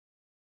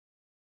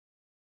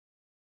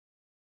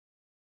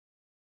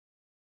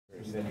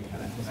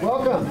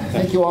Welcome.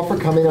 Thank you all for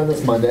coming on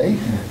this Monday.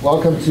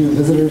 Welcome to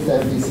visitors to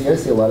MPC. I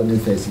see a lot of new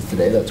faces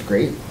today. That's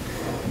great.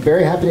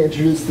 Very happy to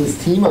introduce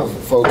this team of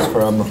folks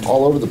from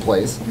all over the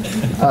place.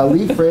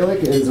 Lee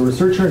Frelich is a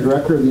researcher and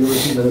director of the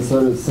University of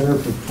Minnesota's Center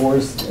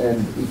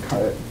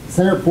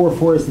for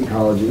Forest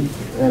Ecology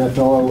and a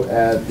fellow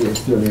at the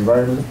Institute of the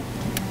Environment.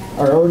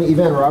 Our own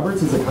Evan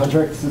Roberts is a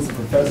contract assistant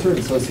professor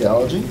in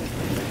sociology.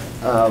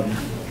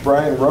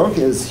 Bryan Runck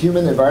is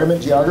human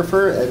environment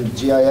geographer and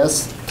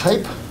GIS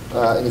type,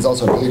 and he's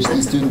also a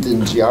PhD student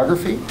in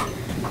geography.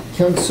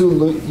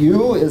 Kyungsoo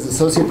Yoo is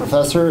associate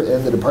professor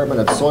in the Department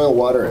of Soil,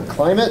 Water, and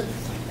Climate.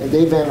 And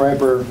Dave Van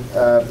Riper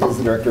is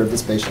the director of the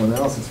Spatial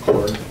Analysis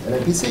Corps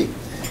at MPC.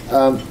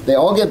 They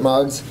all get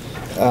mugs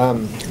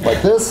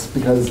like this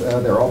because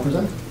they're all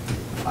presented.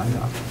 I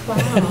know. Wow.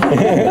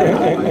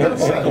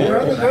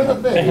 You're on the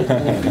thing.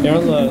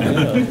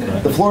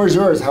 The floor is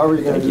yours. How are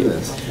you going to do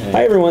this?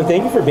 Hi, everyone.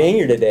 Thank you for being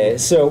here today.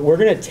 So we're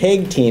going to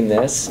tag team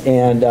this,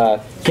 and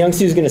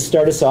Kyungsoo is going to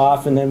start us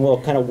off, and then we'll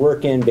kind of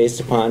work in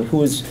based upon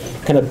who is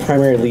kind of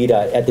primary lead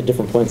at the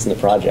different points in the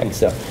project.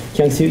 So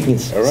Kyungsoo, you can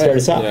start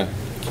us off. Yeah.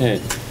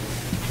 Okay.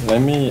 Let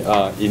me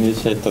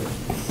initiate the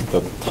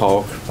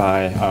talk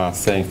by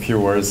saying a few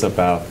words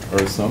about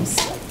Earthworms.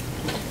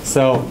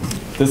 So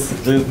this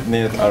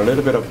needs a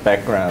little bit of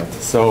background.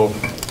 So,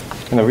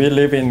 we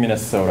live in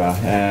Minnesota,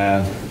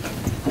 and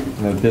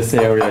this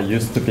area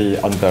used to be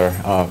under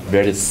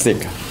very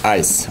thick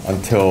ice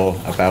until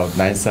about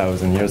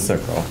 9,000 years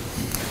ago.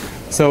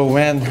 So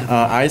when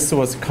ice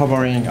was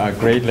covering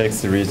Great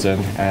Lakes region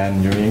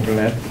and New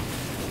England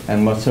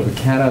and much of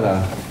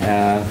Canada,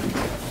 and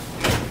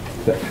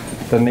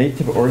the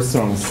native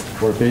earthworms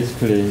were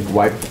basically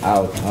wiped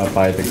out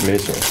by the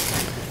glaciers.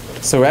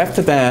 So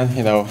after that,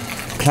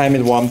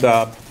 climate warmed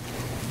up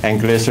and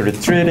glacier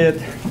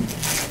retreated,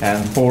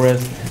 and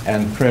forest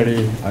and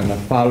prairie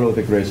follow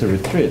the glacier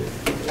retreat.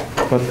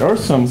 But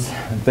earthworms,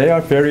 they are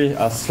very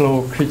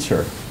slow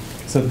creature.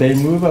 So they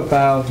move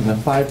about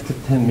 5 to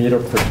 10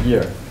 meters per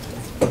year.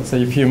 So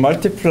if you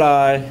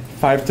multiply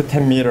 5 to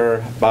 10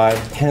 meters by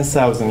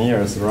 10,000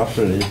 years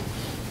roughly,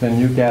 then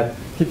you get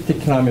 50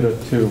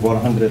 kilometers to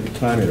 100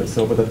 kilometers.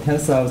 So over the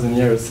 10,000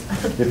 years,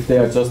 if they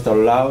are just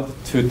allowed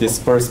to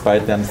disperse by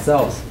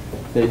themselves,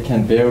 they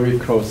can barely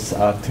cross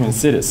Twin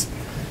Cities.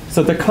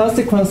 So the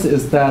consequence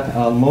is that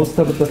most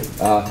of the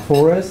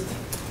forest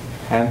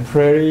and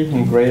prairie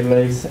in Great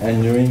Lakes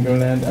and New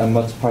England and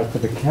much part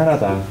of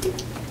Canada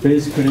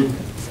basically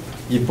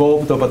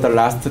evolved over the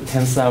last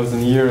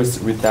 10,000 years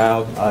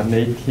without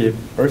native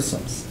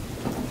earthworms.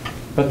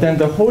 But then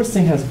the whole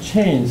thing has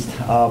changed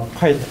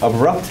quite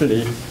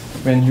abruptly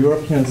when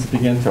Europeans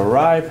began to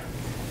arrive,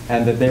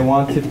 and they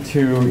wanted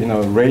to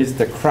raise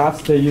the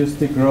crops they used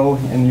to grow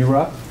in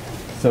Europe.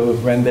 So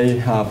when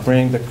they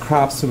bring the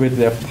crops with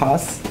their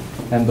pots,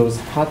 and those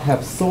pots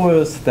have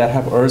soils that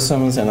have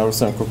earthworms and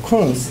earthworm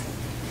cocoons.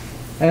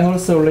 And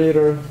also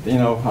later,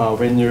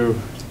 when you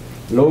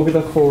log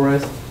the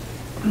forest,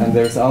 and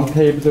there's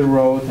unpaved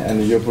road,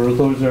 and your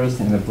bulldozers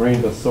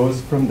bring the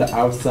soils from the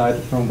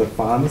outside, from the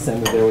farms,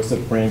 and they also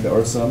bring the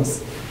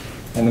earthworms.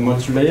 And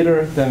much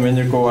later, then when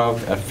you go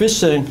out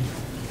fishing,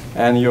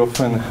 and you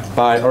often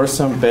buy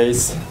earthworm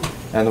base,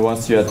 and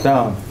once you are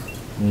done,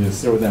 you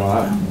throw them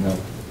out.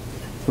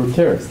 Who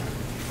cares?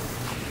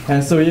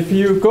 And so if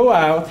you go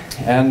out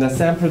and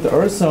sample the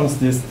earthworms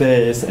these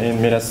days in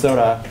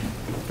Minnesota,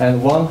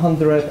 and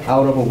 100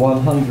 out of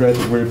 100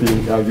 will be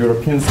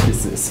European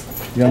species.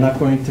 You're not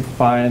going to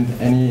find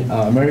any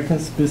American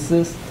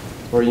species,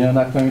 or you're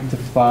not going to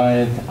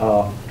find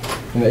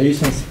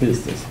Asian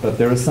species. But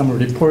there is some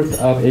report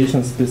of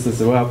Asian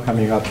species as well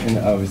coming up in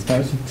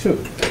Wisconsin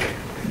too.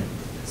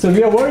 So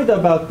we are worried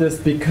about this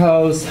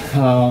because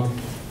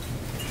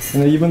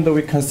even though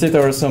we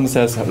consider ourselves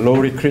as a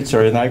lowly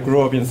creature, and I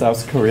grew up in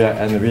South Korea,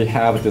 and we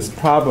have this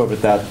proverb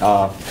that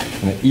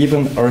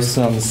even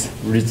earthworms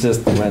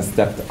resist when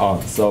stepped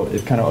on. So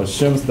it kind of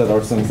assumes that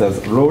earthworms is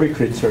a lowly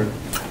creature,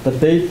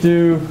 but they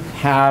do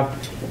have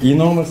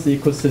enormous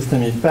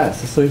ecosystem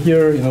effects. So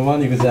here,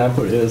 one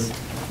example is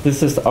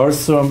this is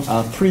earthworm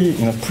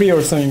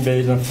pre-earthworm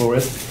invasion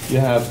forest. You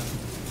have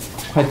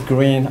quite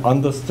green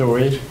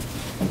understory,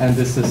 and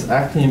this is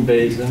active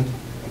invasion.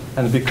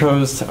 And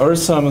because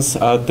earthworms,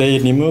 they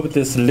remove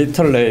this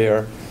little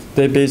layer,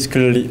 they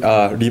basically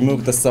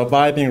remove the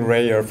surviving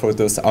layer for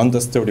those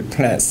understory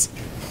plants.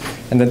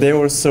 And then they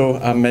also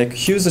make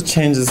huge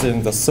changes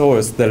in the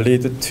soils that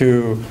lead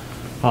to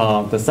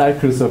the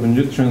cycles of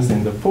nutrients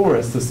in the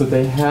forest. So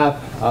they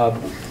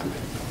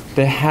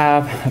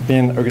have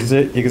been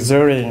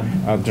exerting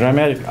a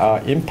dramatic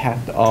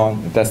impact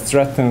that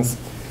threatens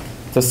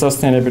the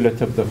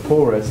sustainability of the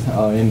forest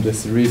in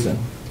this region.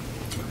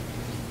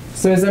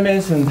 So as I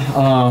mentioned,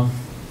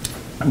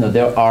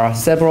 there are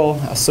several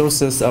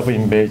sources of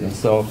invasion.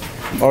 So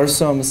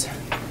earthworms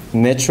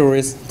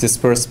naturally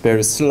disperse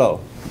very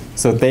slow.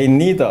 So they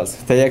need us.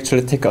 They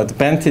actually take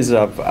advantage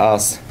of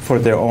us for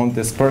their own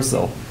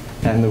dispersal.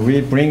 And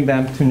we bring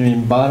them to new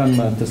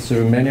environment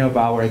through many of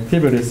our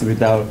activities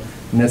without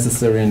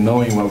necessarily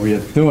knowing what we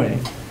are doing.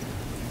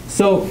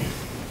 So,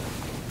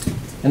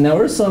 and the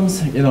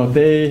Earthworms,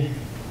 they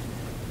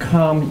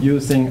come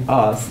using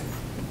us,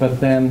 but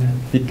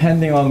then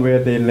depending on where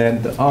they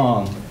land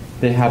on,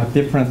 they have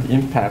different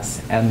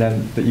impacts, and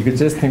then the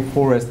existing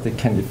forest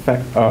can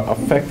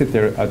affect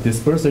their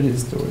dispersal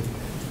history.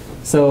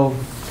 So,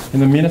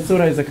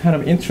 Minnesota is a kind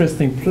of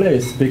interesting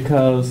place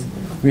because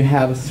we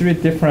have 3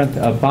 different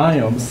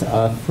biomes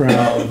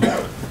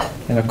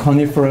from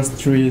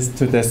coniferous trees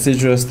to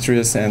deciduous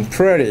trees and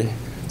prairie.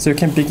 So you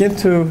can begin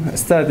to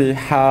study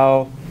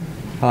how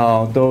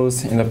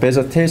those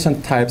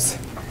vegetation types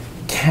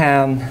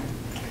can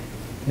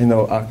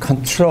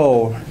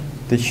control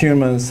the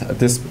humans-led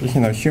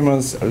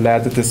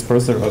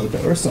dispersal of the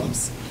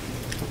earthworms.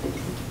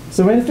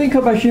 So when you think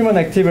about human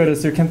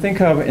activities, you can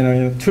think of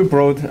 2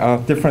 broad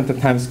different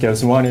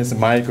timescales. One is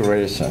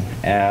migration,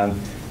 and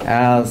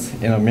as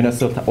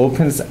Minnesota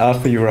opens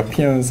up for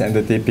Europeans and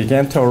they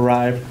began to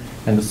arrive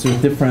and through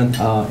different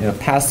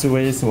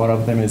pathways. One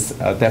of them is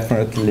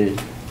definitely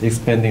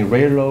expanding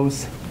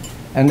railroads,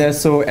 and then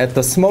so at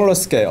the smaller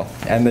scale,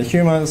 and the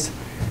humans,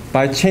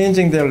 by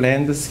changing their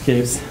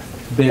landscapes,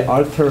 they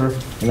alter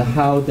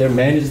how they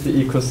manage the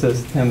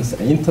ecosystems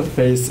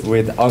interface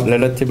with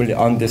relatively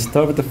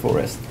undisturbed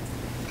forest.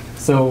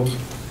 So,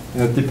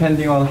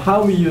 depending on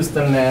how we use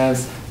the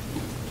lands,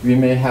 we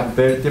may have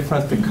very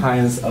different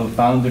kinds of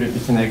boundary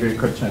between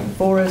agriculture and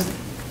forest,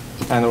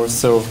 and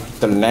also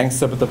the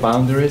lengths of the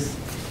boundaries.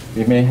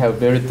 We may have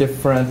very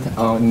different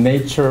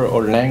nature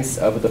or lengths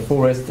of the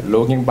forest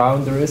logging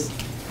boundaries,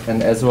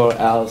 and as well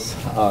as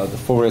the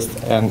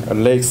forest and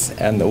lakes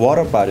and the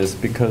water bodies,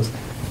 because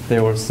they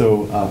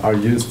also are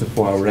used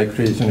for our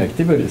recreation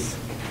activities.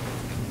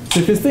 So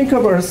if you think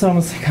of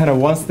earthworms,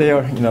 once they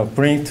are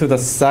bring to the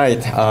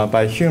site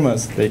by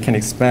humans, they can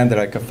expand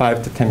like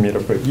 5 to 10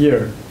 meters per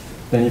year.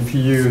 Then if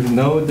you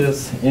know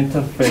this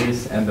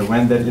interface and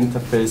when that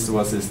interface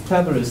was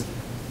established,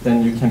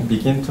 then you can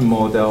begin to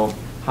model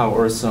how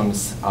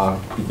earthworms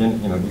begin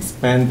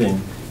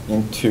expanding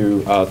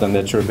into the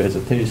natural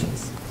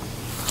vegetations.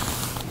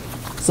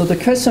 So the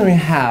question we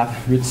have,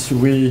 which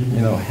we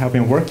have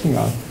been working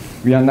on,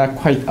 we are not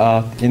quite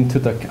into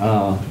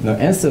the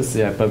answers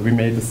yet, but we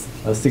made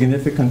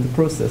significant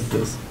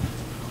processes.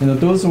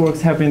 Those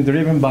works have been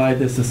driven by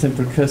these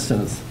simple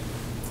questions.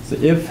 So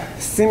if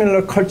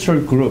similar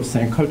cultural groups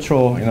and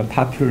cultural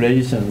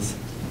populations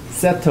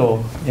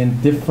settle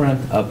in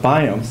different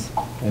biomes,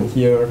 and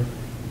here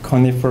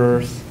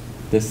conifers,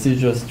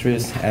 deciduous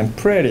trees, and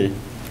prairie,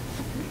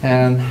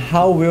 and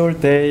how will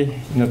they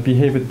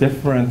behave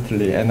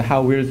differently, and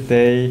how will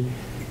they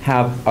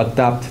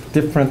adopt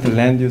different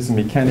land use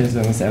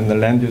mechanisms and the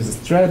land use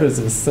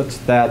strategies such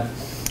that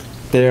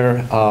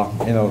their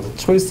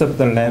choice of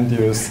the land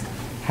use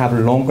have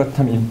longer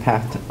term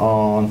impact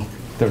on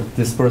the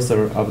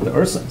dispersal of the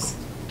earthworms.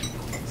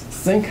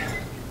 I think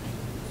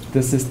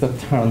this is the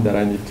turn that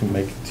I need to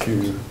make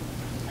to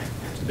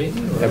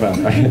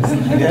Evan.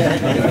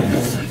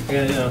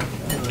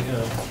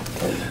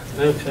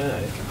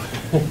 Okay.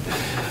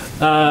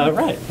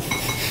 Right.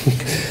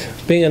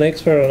 Being an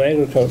expert on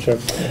agriculture,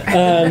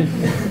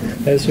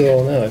 as you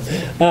all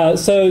know.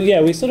 So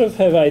yeah, we sort of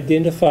have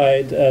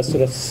identified,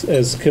 sort of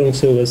as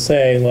Kyungsoo was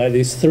saying, like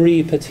these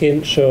 3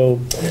 potential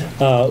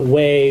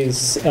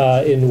ways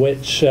in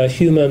which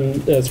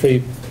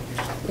three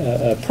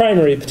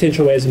primary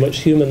potential ways in which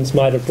humans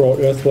might have brought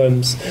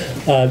earthworms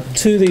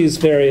to these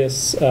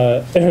various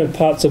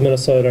parts of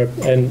Minnesota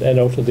and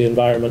alter the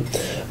environment.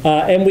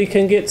 And we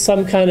can get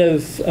some kind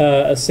of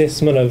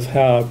assessment of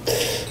how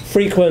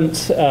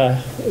frequent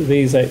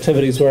these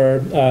activities were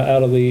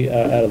out of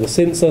the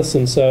census,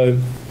 and so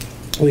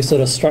we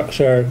sort of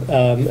structure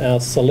our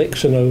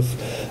selection of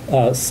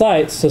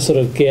sites to sort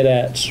of get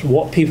at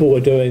what people were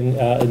doing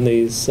in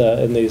these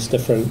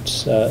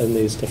different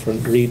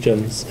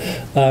regions.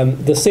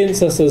 The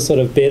census is sort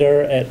of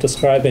better at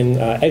describing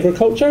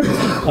agriculture.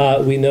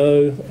 We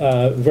know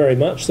very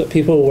much that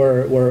people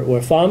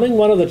were farming.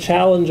 One of the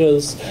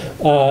challenges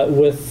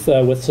with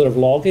sort of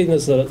logging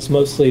is that it's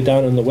mostly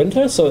done in the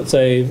winter, so it's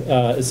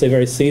a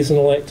very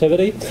seasonal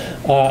activity,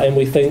 and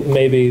we think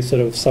maybe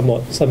sort of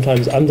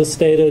sometimes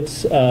understated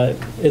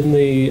in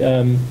the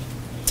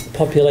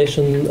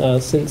population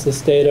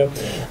census data.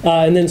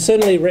 And then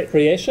certainly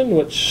recreation,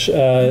 which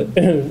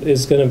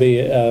is going to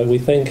be, we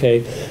think,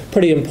 a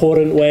pretty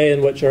important way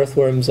in which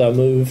earthworms are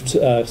moved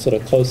sort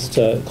of close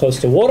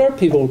to water.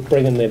 People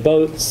bring in their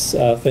boats,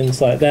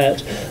 things like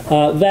that.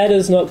 That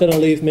is not going to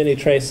leave many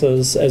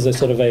traces as a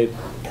sort of a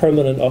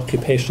permanent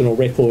occupational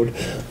record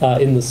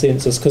in the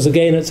census, because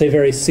again it's a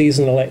very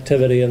seasonal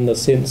activity and the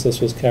census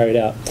was carried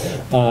out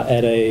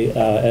at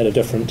a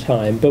different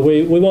time. But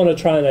we want to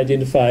try and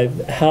identify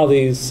how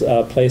these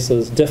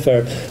places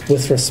differ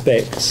with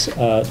respect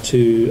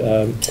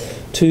to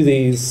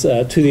these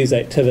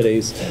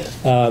activities.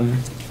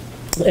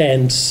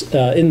 And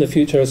in the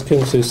future, as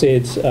Kyungsoo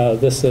said,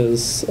 this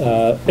is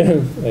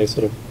a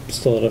sort of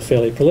still at a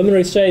fairly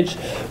preliminary stage.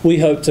 We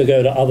hope to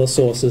go to other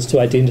sources to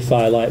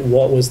identify like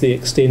what was the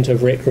extent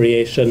of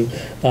recreation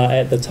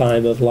at the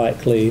time of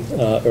likely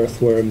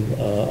earthworm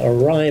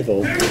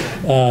arrival.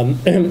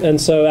 And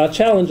so our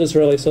challenge is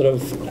really sort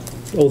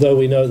of, although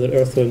we know that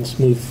earthworms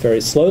move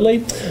very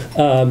slowly,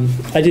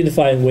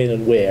 identifying when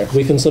and where.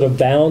 We can sort of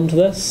bound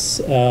this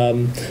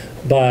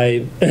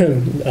by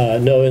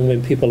knowing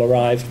when people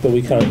arrived, but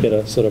we can't get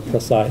a sort of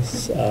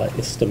precise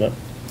estimate.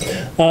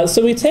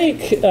 So we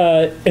take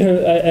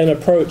an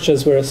approach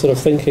as we're sort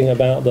of thinking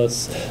about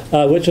this,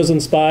 which was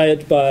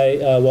inspired by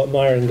what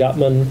Myron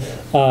Gutman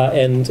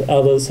and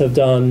others have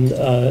done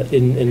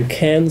in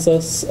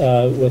Kansas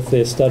with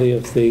their study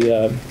of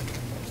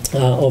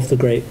the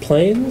Great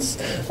Plains,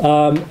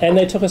 and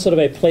they took a sort of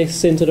a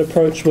place-centered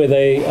approach where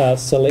they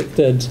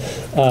selected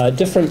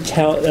different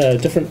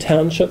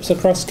townships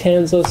across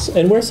Kansas,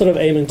 and we're sort of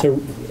aiming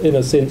to, in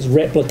a sense,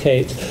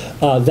 replicate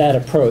that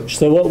approach.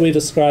 So what we're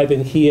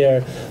describing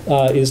here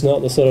is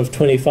not the sort of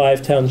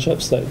 25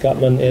 townships that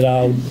Gutman et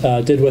al.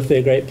 Did with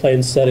their Great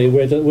Plains study.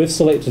 We've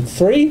selected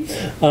 3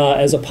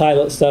 as a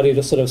pilot study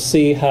to sort of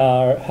see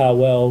how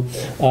well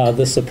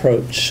this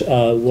approach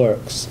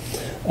works.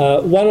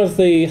 One of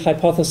the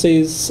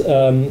hypotheses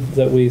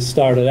that we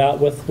started out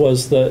with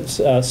was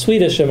that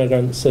Swedish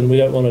immigrants, and we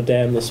don't want to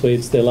damn the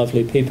Swedes, they're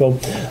lovely people,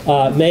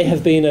 may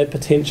have been a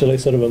potentially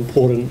sort of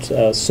important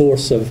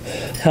source of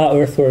how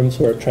earthworms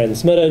were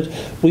transmitted.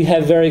 We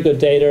have very good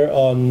data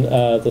on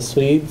the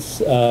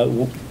Swedes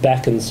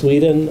back in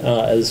Sweden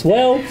as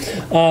well,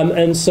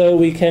 and so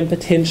we can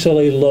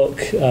potentially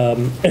look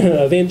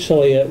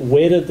eventually at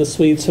where did the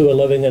Swedes who are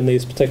living in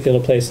these particular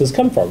places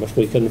come from, if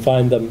we can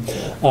find them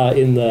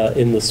in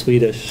the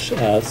Swedish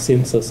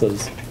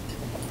censuses.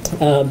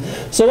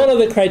 So one of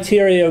the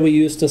criteria we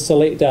used to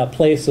select our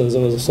places, it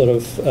was a sort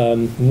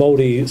of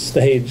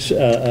multi-stage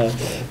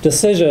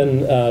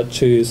decision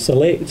to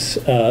select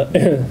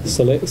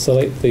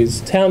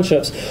these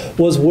townships,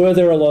 was were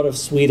there a lot of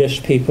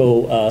Swedish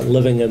people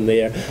living in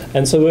there.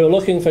 And so we were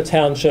looking for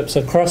townships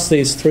across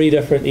these 3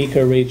 different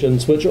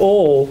ecoregions, which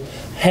all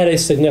had a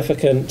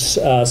significant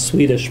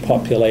Swedish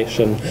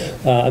population,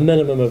 a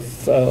minimum of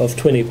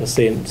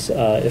 20%,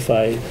 if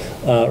I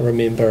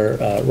remember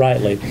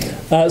rightly.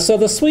 So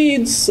the Swedes,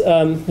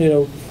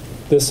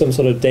 there's some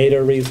sort of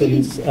data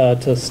reasons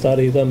to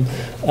study them,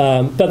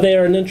 but they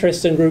are an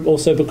interesting group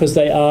also because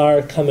they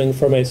are coming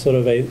from a sort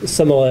of a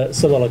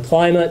similar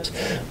climate.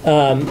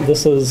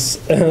 This is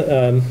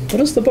what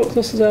is the book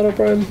this is out of,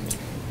 Brian?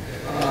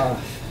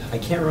 I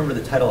can't remember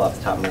the title off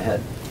the top of my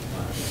head.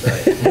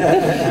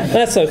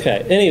 That's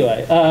okay.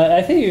 Anyway,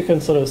 I think you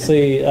can sort of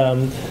see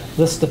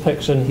this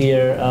depiction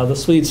here. The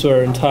Swedes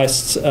were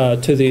enticed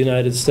to the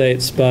United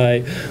States by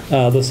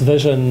this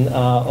vision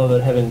of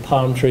it having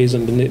palm trees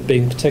and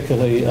being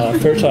particularly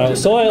fertile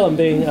soil and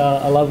being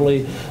a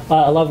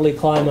lovely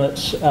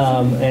climate,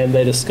 and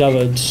they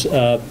discovered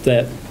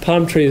that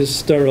palm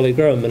trees don't really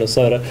grow in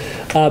Minnesota.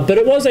 But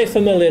it was a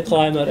familiar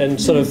climate and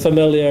sort of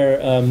familiar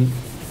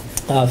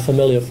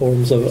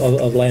forms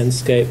of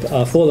landscape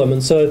for them,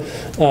 and so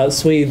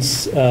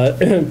Swedes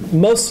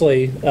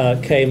mostly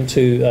came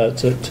to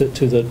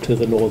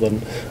the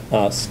northern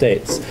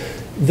states.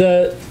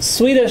 The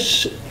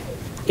Swedish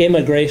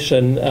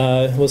immigration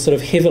was sort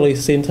of heavily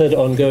centered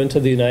on going to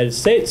the United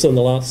States in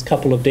the last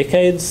couple of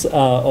decades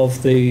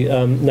of the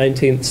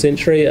 19th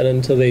century and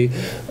into the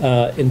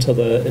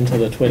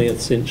 20th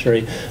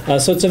century.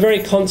 So it's a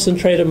very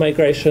concentrated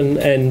migration,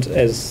 and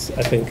as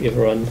I think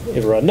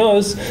everyone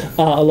knows,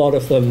 a lot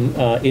of them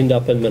end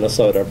up in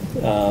Minnesota.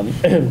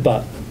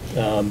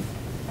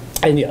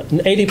 And yeah,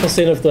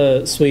 80% of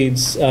the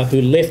Swedes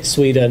who left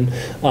Sweden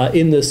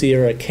in this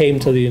era came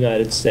to the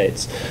United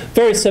States.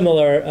 Very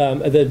similar,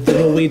 the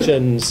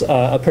Norwegians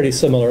are pretty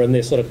similar in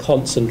their sort of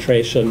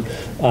concentration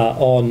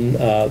on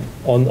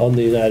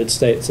the United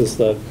States as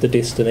the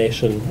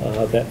destination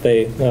that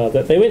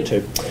they went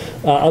to.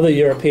 Other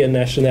European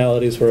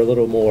nationalities were a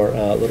little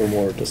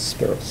more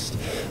dispersed.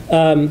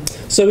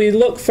 So we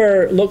look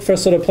for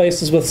sort of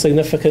places with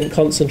significant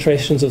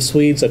concentrations of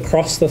Swedes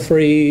across the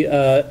three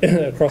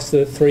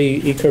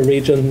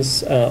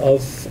ecoregions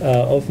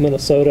of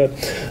Minnesota,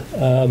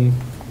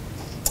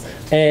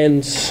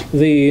 and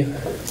the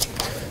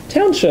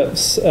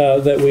townships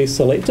that we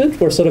selected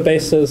were sort of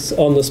based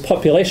on this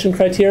population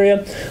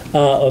criteria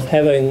of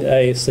having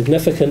a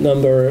significant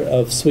number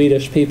of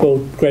Swedish people,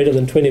 greater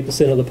than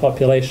 20% of the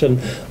population,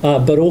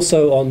 but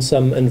also on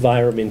some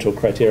environmental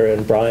criteria,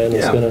 and Brian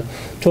is going to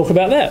talk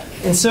about that.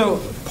 And so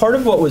part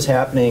of what was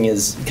happening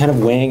is kind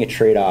of weighing a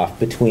trade-off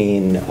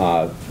between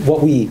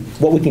what we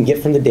can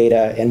get from the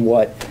data and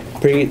what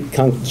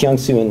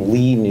Kyungsoo and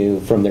Lee knew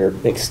from their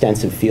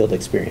extensive field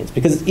experience.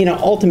 Because,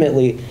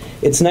 ultimately,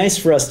 it's nice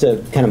for us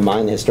to kind of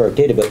mine the historic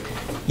data, but,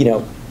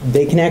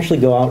 they can actually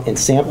go out and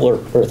sample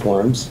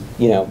earthworms,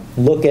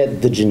 look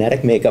at the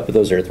genetic makeup of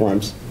those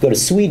earthworms, go to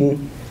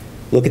Sweden,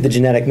 look at the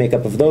genetic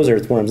makeup of those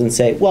earthworms and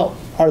say, well,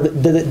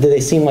 do they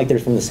seem like they're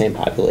from the same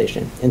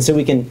population? And so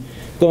we can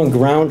go and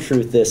ground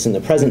truth this in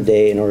the present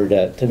day in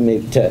order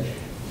to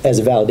as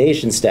a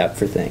validation step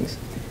for things.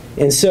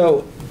 And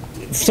so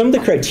some of the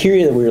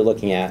criteria that we were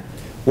looking at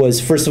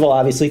was, first of all,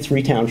 obviously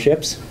 3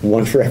 townships,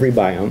 1 for every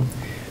biome.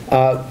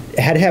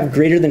 Had to have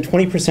greater than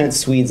 20%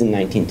 Swedes in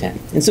 1910.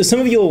 And so some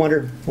of you will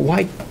wonder,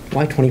 why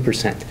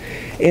 20%?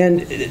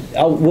 And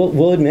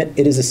we'll admit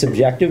it is a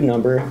subjective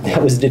number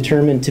that was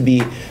determined to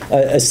be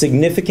a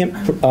significant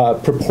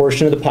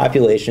proportion of the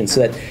population,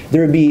 so that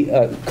there would be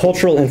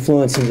cultural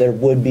influence and there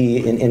would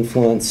be an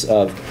influence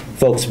of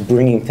folks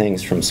bringing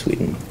things from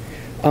Sweden.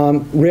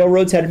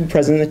 Railroads had to be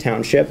present in the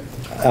township.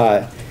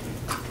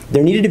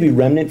 There needed to be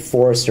remnant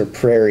forest or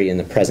prairie in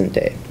the present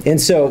day.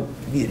 And so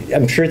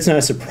I'm sure it's not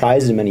a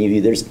surprise to many of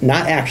you, there's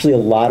not actually a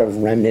lot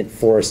of remnant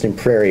forest and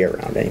prairie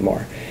around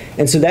anymore.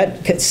 And so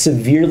that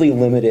severely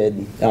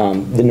limited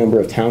the number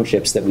of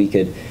townships that we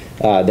could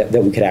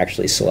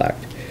actually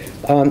select.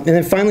 And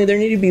then finally, there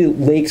needed to be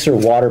lakes or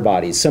water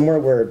bodies, somewhere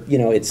where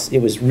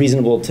it was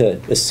reasonable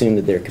to assume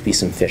that there could be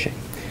some fishing.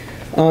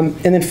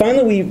 And then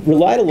finally, we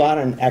relied a lot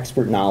on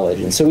expert knowledge.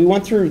 And so we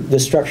went through the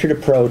structured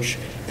approach,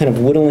 kind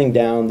of whittling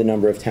down the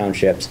number of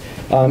townships.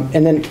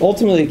 And then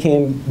ultimately it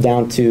came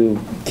down to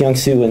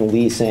Kyungsoo and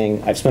Lee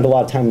saying, I've spent a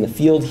lot of time in the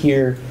field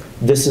here.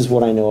 This is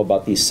what I know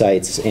about these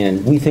sites.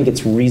 And we think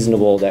it's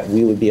reasonable that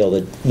we would be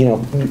able to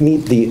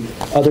meet the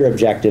other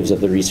objectives of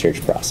the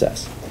research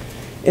process.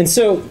 And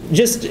so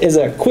just as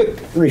a quick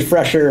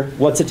refresher,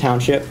 what's a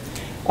township?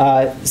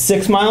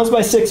 6 miles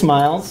by 6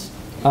 miles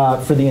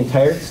for the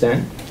entire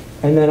extent.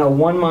 And then a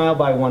 1 mile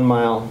by 1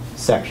 mile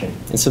section.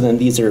 And so then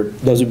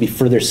those would be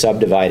further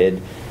subdivided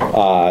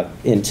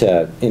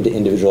into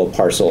individual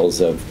parcels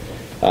of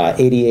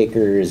 80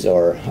 acres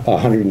or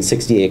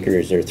 160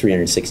 acres or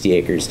 360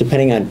 acres,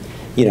 depending on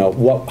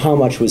how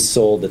much was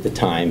sold at the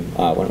time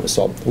when it was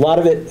sold. A lot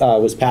of it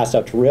was passed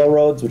out to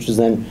railroads, which was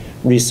then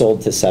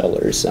resold to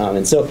settlers.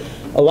 And so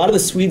a lot of the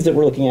Swedes that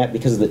we're looking at,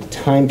 because of the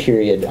time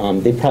period,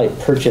 they probably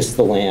purchased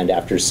the land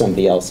after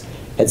somebody else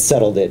had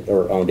settled it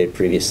or owned it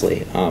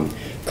previously.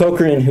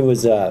 Cochrane, who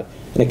was an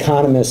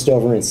economist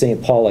over in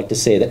St. Paul, liked to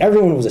say that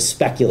everyone was a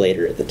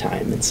speculator at the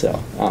time. And so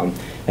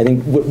I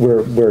think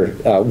we're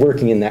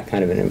working in that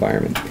kind of an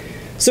environment.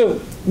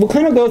 So we'll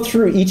kind of go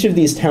through each of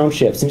these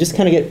townships and just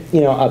kind of get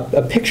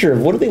a picture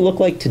of what do they look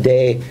like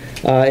today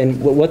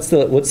and what's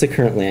the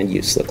current land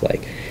use look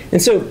like.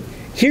 And so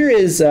here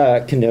is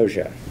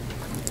Kenosha.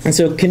 And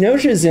so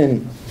Kenosha is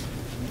in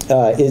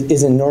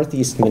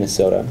northeast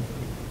Minnesota.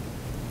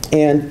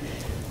 And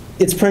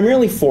it's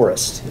primarily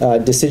forest,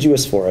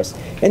 deciduous forest.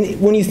 And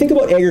when you think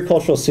about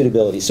agricultural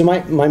suitability, so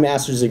my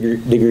master's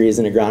degree is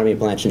in agronomy and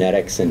plant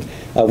genetics, and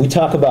we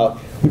talk about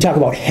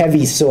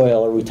heavy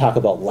soil, or we talk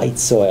about light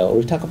soil, or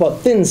we talk about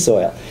thin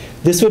soil.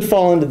 This would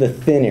fall into the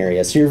thin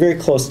area, so you're very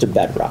close to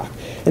bedrock.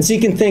 And so you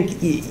can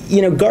think,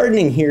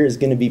 gardening here is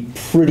going to be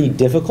pretty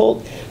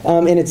difficult,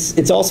 and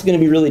it's also going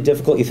to be really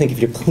difficult. You think if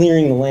you're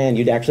clearing the land,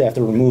 you'd actually have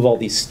to remove all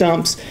these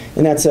stumps,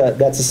 and that's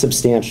a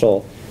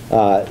substantial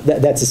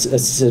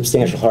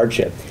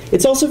hardship.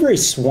 It's also very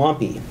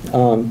swampy,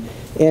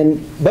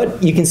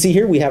 but you can see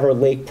here we have our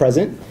lake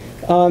present.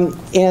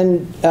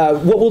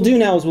 What we'll do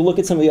now is we'll look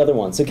at some of the other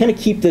ones. So kind of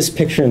keep this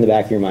picture in the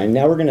back of your mind.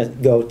 Now we're going to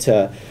go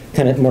to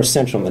kind of more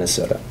central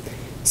Minnesota.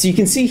 So you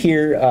can see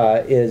here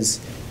is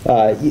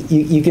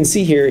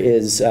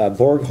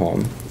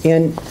Borgholm,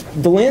 and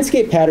the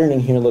landscape patterning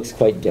here looks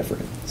quite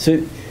different.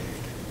 So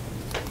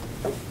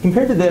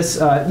compared to this,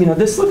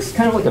 this looks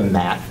kind of like a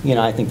mat.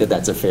 I think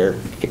that's a fair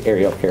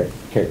aerial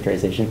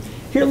characterization.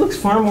 Here it looks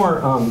far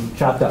more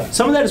chopped up.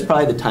 Some of that is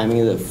probably the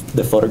timing of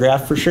the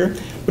photograph for sure,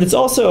 but it's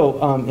also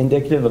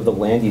indicative of the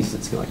land use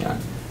that's going on.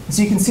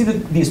 So you can see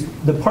that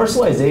the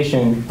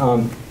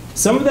parcelization,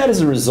 some of that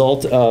is a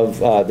result of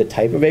the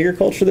type of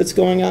agriculture that's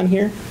going on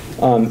here,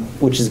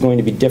 which is going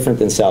to be different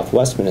than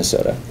Southwest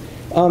Minnesota.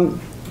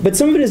 But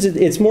some of it is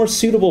it's more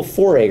suitable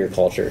for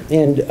agriculture,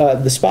 and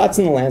the spots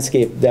in the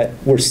landscape that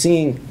we're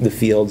seeing the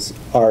fields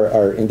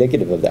are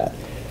indicative of that.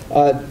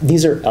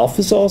 These are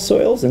alpha-sol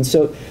soils, and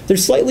so they're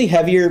slightly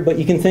heavier, but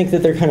you can think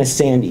that they're kind of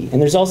sandy.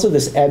 And there's also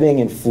this ebbing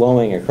and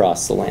flowing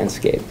across the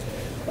landscape.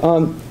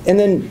 And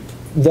then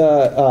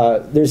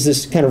there's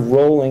this kind of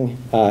rolling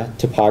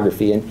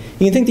topography, and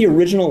you can think the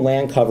original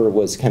land cover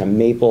was kind of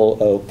maple,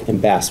 oak,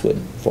 and basswood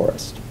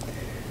forest.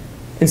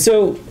 And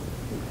so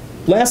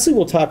lastly,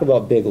 we'll talk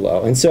about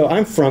Bigelow. And so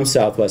I'm from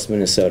Southwest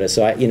Minnesota,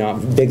 so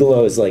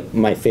Bigelow is like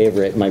my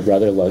favorite. My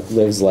brother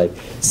lives like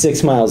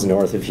 6 miles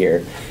north of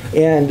here.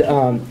 And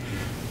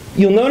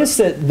you'll notice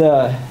that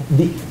the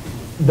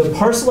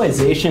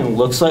parcelization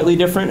looks slightly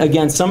different.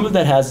 Again, some of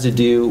that has to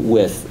do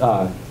with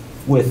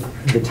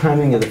the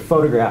timing of the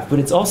photograph, but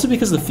it's also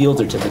because the fields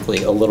are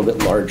typically a little bit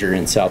larger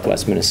in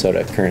Southwest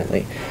Minnesota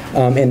currently.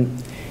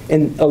 And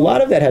a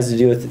lot of that has to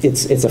do with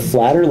it's a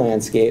flatter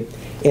landscape,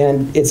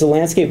 and it's a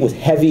landscape with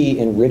heavy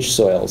and rich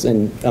soils.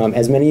 And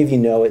as many of you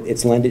know,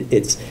 it's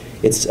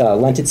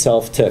lent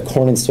itself to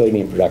corn and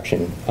soybean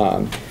production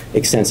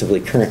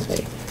extensively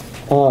currently.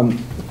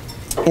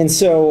 And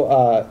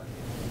so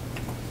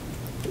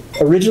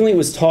originally it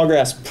was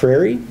tallgrass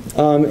prairie,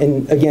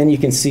 and again you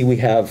can see we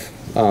have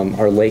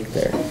our lake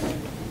there.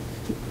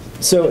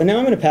 So now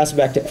I'm going to pass it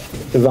back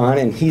to Yvonne,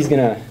 and he's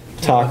going to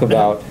talk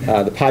about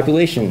the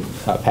population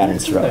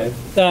patterns throughout. Okay.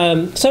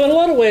 So in a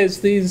lot of ways,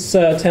 these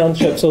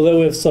townships, although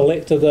we've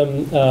selected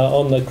them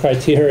on the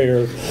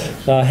criteria of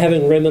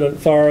having remnant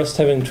forest,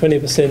 having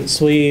 20%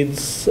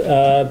 Swedes,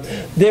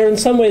 they're in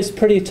some ways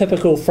pretty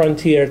typical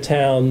frontier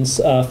towns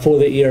for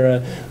the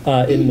era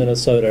in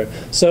Minnesota.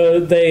 So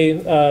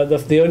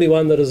the only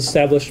one that is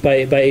established by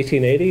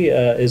 1880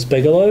 is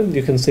Bigelow.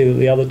 You can see that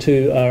the other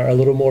two are a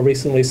little more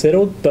recently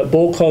settled, but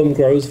Bornholm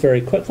grows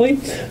very quickly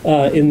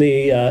in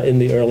the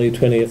early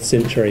 20th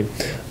century.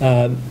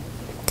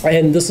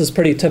 And this is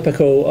pretty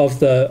typical of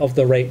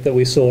the rate that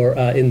we saw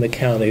in the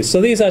counties. So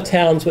these are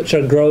towns which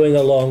are growing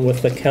along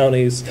with the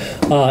counties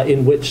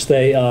in which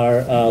they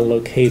are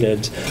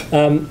located.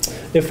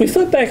 If we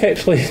flip back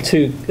actually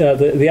to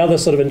the other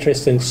sort of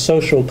interesting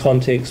social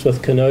context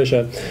with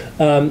Kenosha,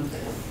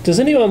 does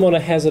anyone want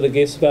to hazard a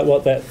guess about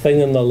what that thing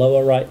in the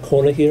lower right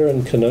corner here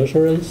in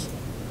Kenosha is?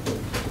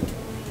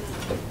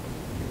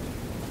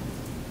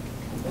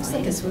 Looks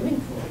like a swimming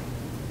pool.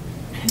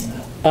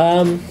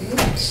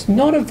 It's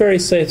not a very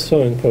safe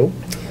swimming pool.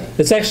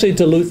 It's actually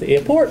Duluth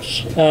Airport,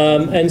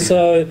 and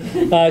so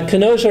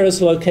Kenosha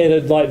is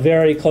located like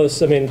very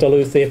close. I mean,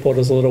 Duluth Airport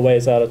is a little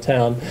ways out of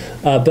town,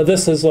 but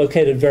this is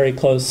located very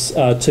close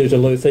to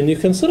Duluth, and you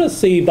can sort of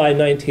see by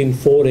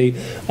 1940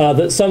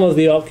 that some of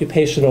the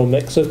occupational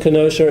mix of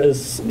Kenosha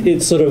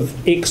it's sort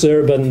of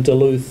ex-urban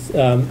Duluth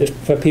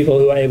for people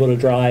who are able to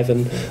drive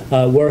and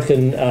work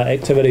in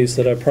activities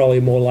that are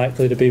probably more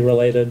likely to be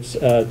related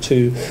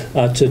to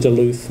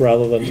Duluth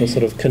rather than to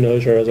sort of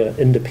Kenosha as an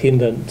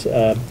independent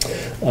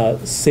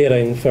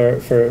setting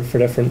for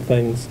different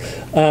things.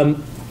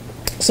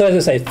 So as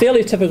I say,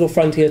 fairly typical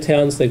frontier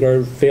towns. They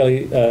grow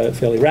fairly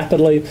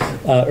rapidly.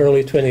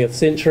 Early 20th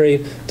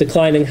century,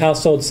 declining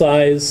household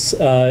size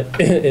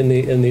in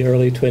the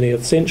early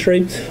 20th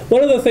century.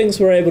 One of the things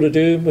we're able to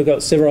do, we've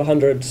got several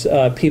hundred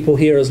people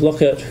here, is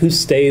look at who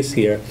stays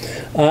here.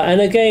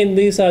 And again,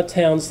 these are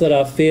towns that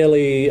are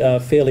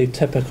fairly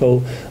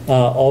typical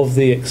of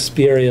the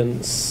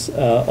experience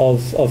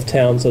of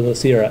towns in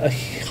this era. A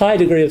high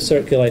degree of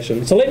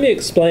circulation. So let me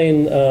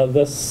explain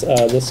this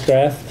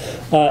graph.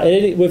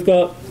 We've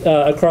got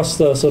across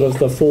the sort of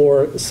the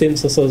four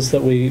censuses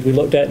that we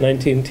looked at,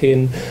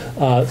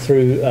 1910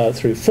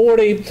 through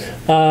 40,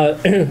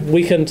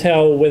 we can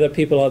tell whether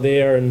people are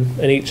there in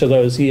each of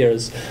those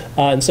years,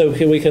 and so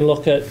we can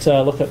look at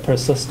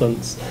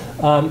persistence.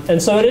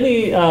 And so at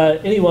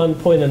any one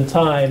point in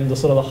time, the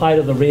sort of the height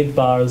of the red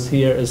bars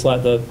here is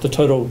like the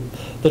total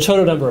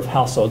number of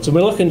households, and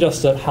we're looking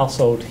just at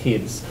household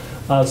heads.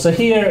 So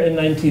here in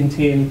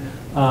 1910.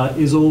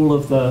 Is all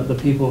of the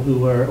people who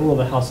were, all of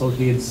the household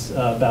heads,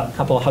 about a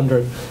couple of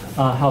hundred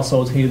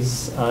household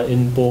heads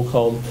in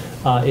Bornholm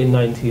in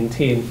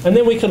 1910. And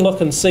then we can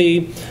look and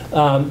see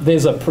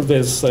there's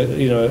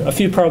a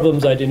few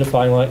problems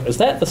identifying, like, is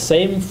that the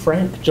same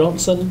Frank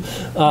Johnson?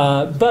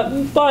 And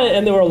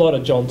there were a lot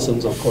of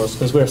Johnsons, of course,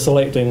 because we're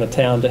selecting a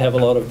town to have a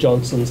lot of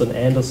Johnsons and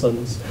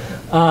Andersons.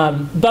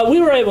 But we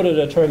were able to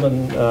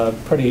determine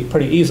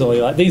pretty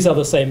easily, like, these are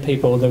the same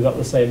people, they've got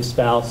the same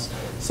spouse,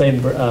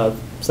 same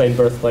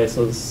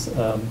birthplaces,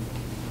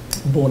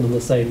 born in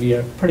the same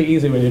year. Pretty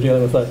easy when you're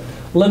dealing with a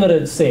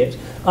limited set.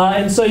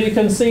 And so you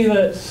can see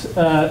that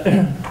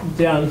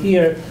down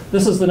here,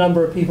 this is the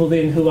number of people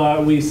then who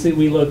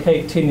we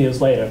locate 10 years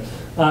later.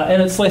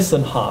 And it's less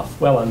than half,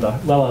 well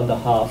under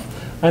half.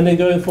 And then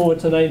going forward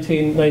to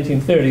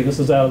 1930, this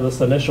is out of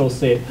this initial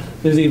set,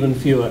 there's even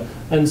fewer.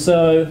 And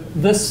so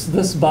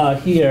this bar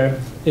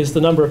here is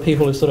the number of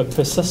people who sort of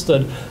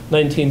persisted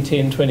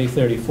 1910, 20,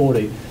 30,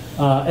 40.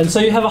 And so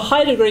you have a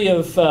high degree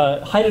of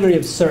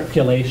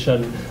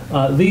circulation.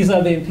 These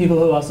are the people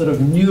who are sort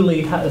of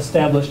newly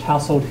established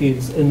household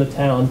heads in the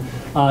town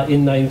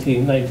in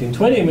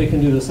 1920, and we can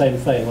do the same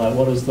thing. Like,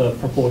 what is the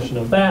proportion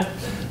of that,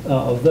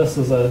 of this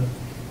as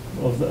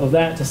of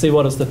that, to see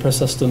what is the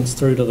persistence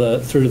through to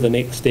the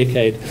next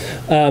decade.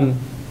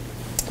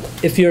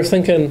 If you're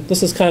thinking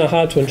this is kind of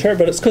hard to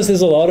interpret, it's because there's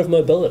a lot of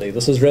mobility.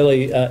 This is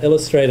really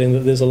illustrating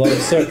that there's a lot of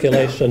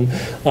circulation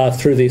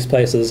through these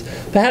places.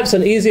 Perhaps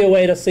an easier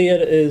way to see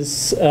it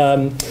is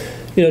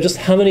just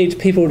how many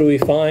people do we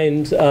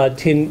find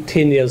 10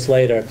 years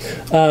later?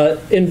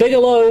 In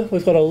Bigelow,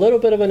 we've got a little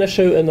bit of an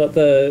issue in that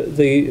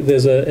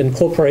there's an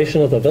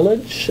incorporation of the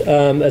village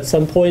at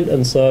some point,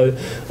 and so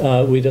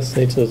we just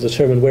need to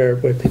determine where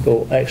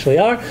people actually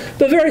are.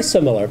 But very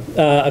similar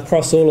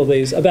across all of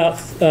these.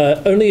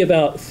 Only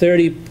about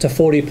 30 to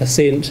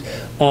 40%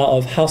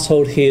 of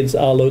household heads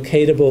are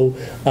locatable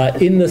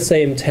in the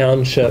same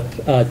township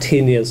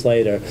 10 years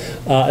later.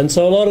 And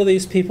so a lot of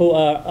these people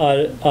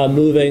are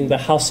moving. The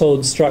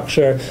household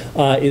structure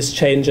is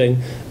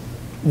changing.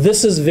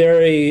 This is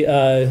very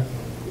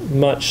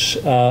much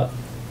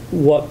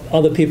what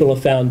other people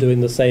have found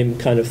doing the same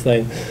kind of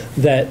thing,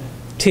 that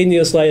 10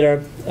 years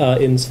later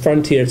in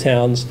frontier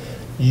towns,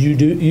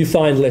 you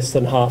find less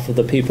than half of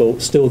the people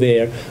still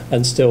there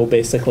and still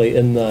basically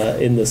in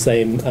the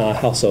same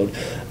household.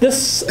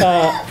 This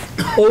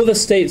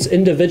overstates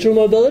individual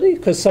mobility,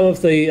 because some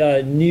of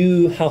the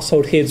new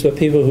household heads were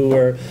people who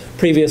were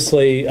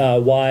previously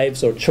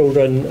wives or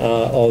children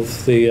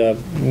of the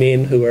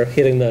men who were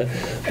heading the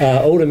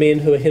older men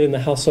who were heading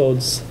the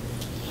households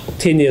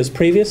 10 years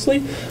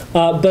previously,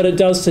 but it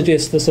does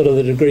suggest the sort of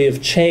the degree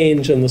of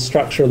change in the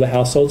structure of the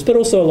households, but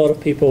also a lot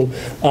of people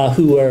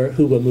who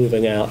were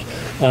moving out.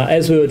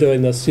 As we were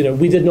doing this,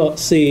 we did not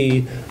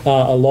see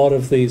a lot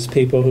of these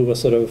people who were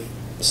sort of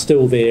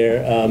still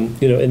there,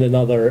 in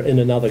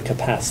another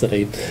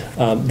capacity.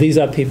 These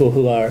are people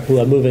who are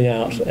moving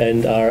out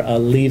and are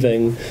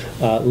leaving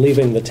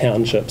the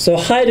township. So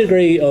a high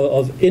degree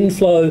of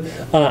inflow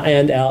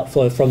and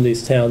outflow from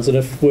these towns. And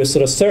if we're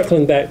sort of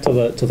circling back to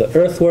the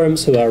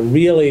earthworms, who are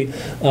really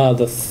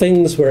the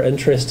things we're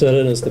interested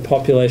in, is the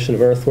population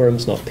of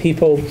earthworms, not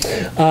people.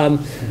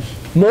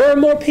 More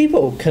and more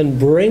people can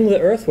bring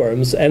the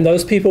earthworms, and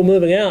those people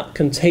moving out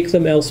can take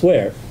them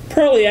elsewhere.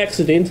 Probably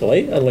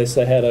accidentally, unless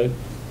they had a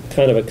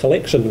kind of a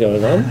collection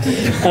going on.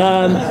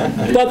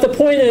 But the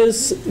point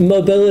is,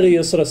 mobility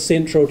is sort of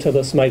central to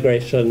this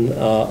migration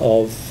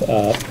of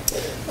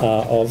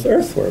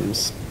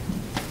earthworms.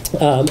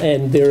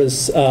 And there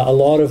is a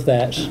lot of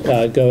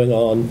that going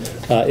on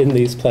in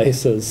these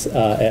places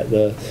at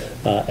the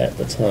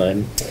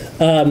time.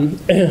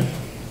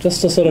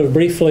 Just to sort of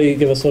briefly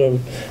give a sort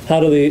of what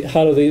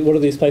do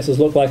these places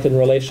look like in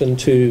relation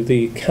to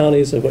the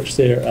counties of which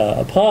they're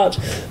a part.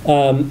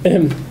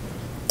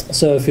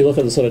 So if you look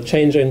at the sort of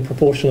changing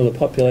proportion of the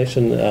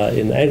population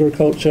in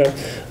agriculture,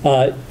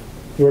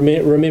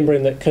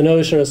 remembering that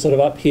Kenosha is sort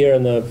of up here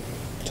in the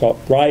top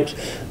right,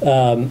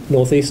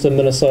 northeastern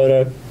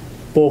Minnesota,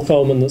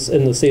 Bornholm in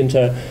the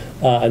centre,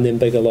 and then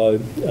Bigelow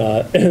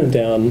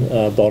down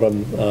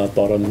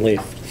bottom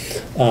left.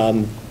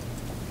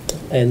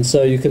 And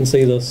so you can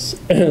see this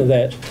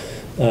that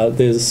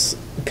there's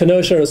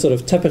Kenosha is sort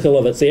of typical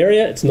of its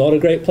area. It's not a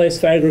great place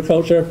for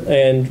agriculture,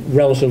 and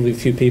relatively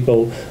few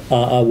people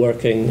are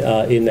working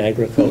in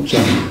agriculture.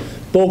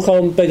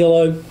 Bornholm,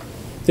 Bigelow,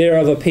 they're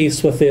of a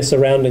piece with their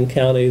surrounding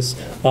counties.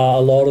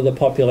 A lot of the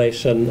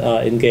population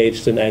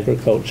engaged in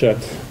agriculture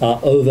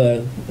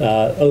over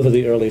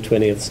the early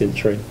 20th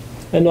century,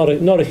 and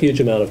not a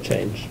huge amount of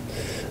change.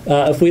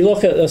 If we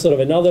look at sort of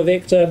another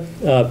vector,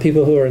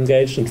 people who are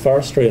engaged in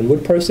forestry and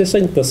wood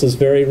processing, this is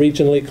very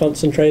regionally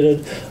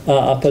concentrated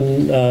up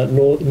in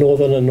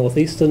northern and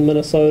northeastern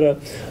Minnesota.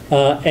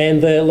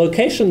 And the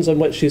locations in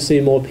which you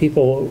see more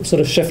people sort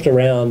of shift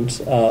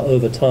around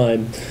over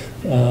time.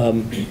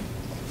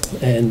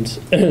 And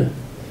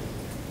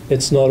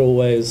it's not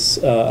always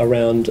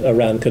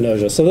around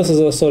Kenosha. So this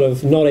is a sort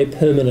of not a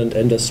permanent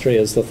industry,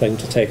 is the thing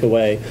to take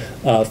away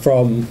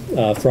from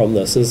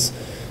this. Is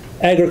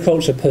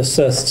agriculture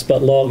persists,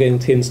 but logging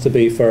tends to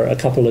be for a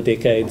couple of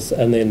decades,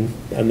 and then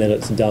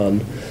it's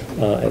done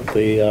at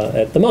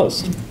the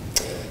most.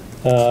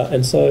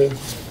 And so,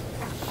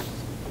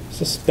 it's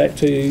just back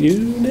to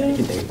you now.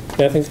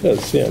 I think it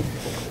is. Yeah.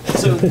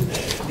 So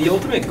the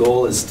ultimate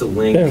goal is to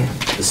link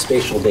the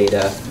spatial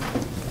data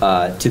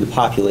to the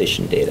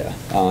population data,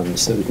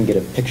 so we can get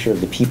a picture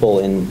of the people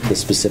in the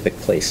specific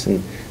place,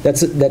 and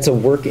that's a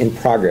work in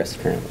progress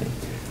currently.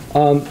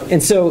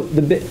 And so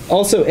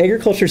also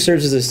agriculture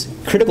serves as this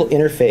critical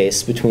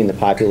interface between the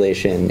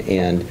population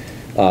and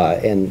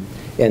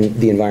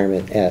the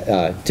environment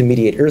to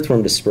mediate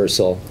earthworm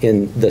dispersal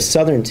in the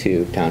southern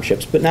two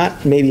townships, but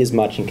not maybe as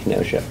much in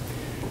Kenosha.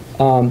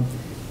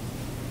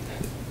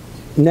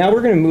 Now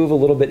we're going to move a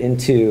little bit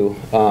into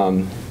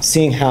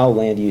seeing how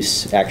land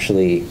use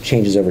actually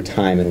changes over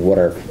time and what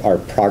our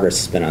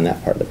progress has been on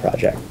that part of the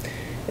project.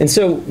 And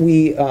so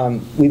we've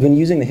been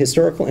using the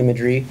historical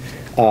imagery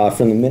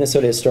from the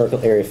Minnesota Historical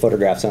Area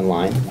Photographs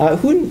Online.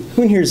 Who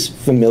in here is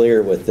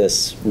familiar with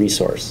this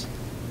resource?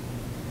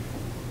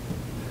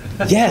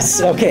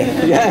 Yes, okay.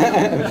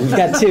 We've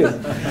got two.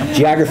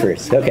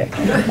 Geographers, okay.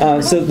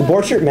 So the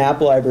Borchardt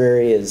Map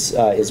Library is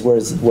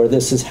where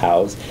this is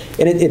housed.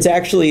 And it's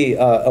actually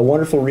a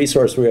wonderful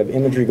resource where we have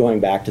imagery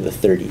going back to the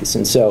 30s.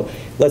 And so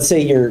let's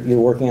say you're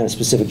working on a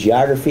specific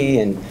geography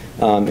and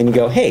you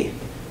go, hey,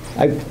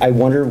 I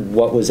wonder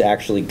what was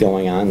actually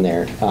going on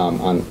there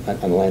on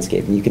the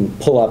landscape. And you can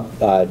pull up,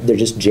 they're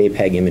just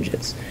JPEG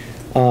images.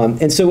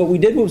 And so what we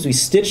did was we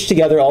stitched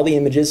together all the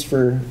images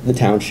for the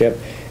township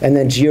and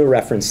then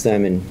georeferenced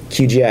them in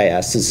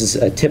QGIS. This is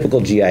a typical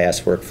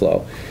GIS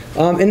workflow.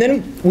 And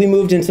then we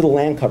moved into the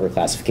land cover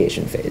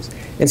classification phase.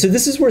 And so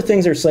this is where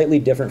things are slightly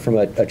different from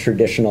a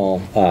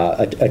traditional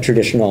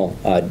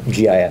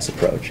GIS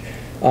approach.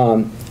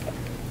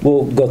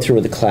 We'll go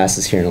through the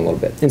classes here in a little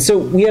bit. And so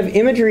we have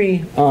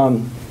imagery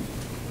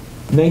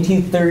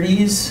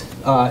 1930s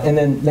and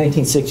then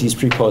 1960s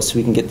pre-post, so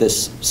we can get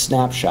this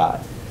snapshot.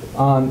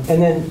 And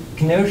then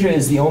Kenosha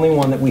is the only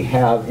one that we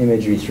have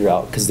imagery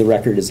throughout because the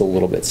record is a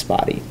little bit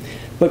spotty.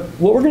 But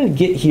what we're going to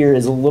get here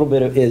is a little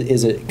bit of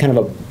is a kind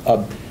of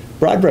a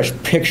broad brush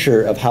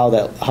picture of how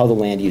the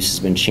land use has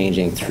been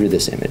changing through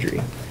this imagery.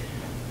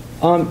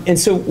 And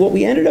so what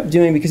we ended up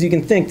doing, because you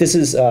can think this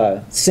is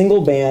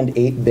single band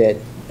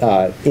 8-bit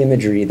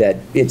imagery that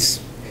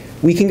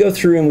we can go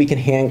through and we can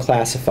hand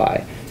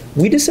classify.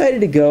 We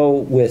decided to go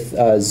with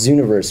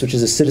Zooniverse, which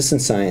is a citizen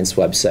science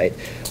website,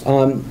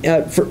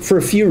 for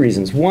a few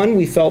reasons. One,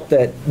 we felt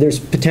that there's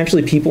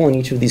potentially people in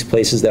each of these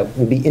places that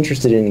would be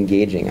interested in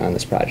engaging on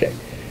this project.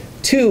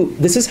 Two,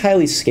 this is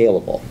highly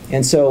scalable.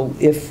 And so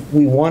if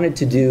we wanted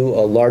to do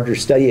a larger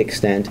study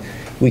extent,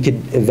 we could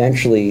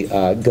eventually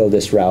go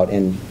this route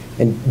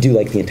and do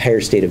like the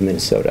entire state of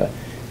Minnesota.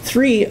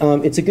 Three,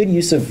 it's a good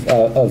use of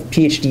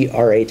PhD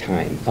RA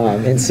time.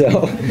 And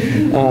so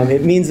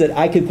it means that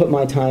I could put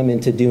my time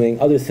into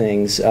doing other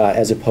things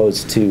as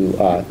opposed to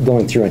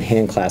going through and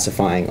hand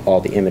classifying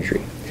all the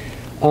imagery.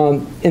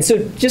 And so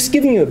just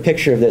giving you a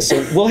picture of this,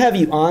 so we'll have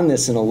you on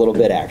this in a little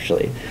bit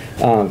actually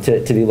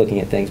to be looking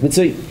at things. But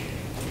so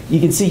you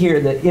can see here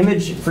the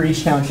image for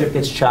each township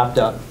gets chopped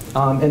up.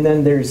 And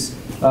then there's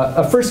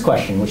a first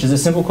question, which is a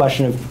simple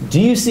question of, do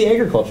you see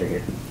agriculture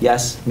here?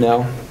 Yes,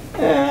 no,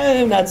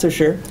 I'm not so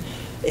sure.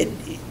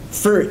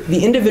 For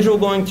the individual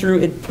going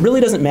through, it really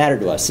doesn't matter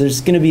to us.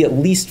 There's going to be at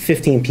least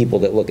 15 people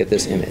that look at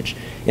this image.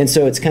 And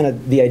so it's kind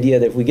of the idea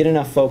that if we get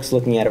enough folks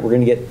looking at it, we're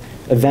going to get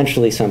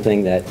eventually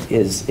something that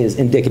is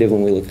indicative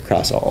when we look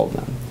across all of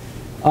them.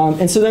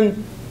 And so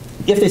then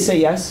if they say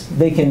yes,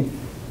 they can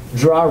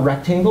draw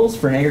rectangles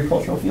for an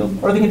agricultural field,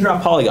 or they can draw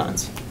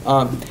polygons.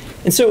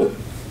 And so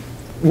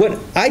what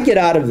I get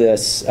out of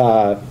this,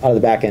 out of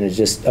the back end, is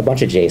just a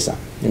bunch of JSON.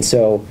 And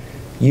so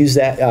use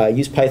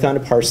Python to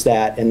parse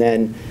that, and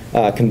then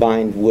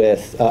combined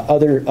with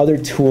other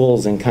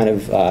tools and kind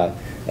of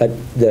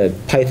the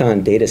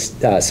Python data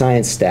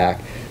science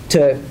stack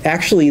to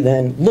actually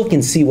then look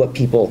and see what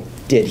people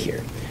did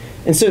here.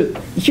 And so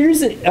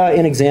here's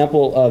an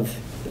example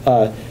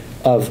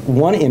of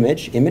one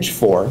image, image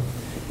 4,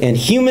 and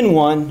human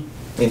 1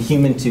 and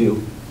human 2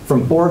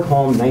 from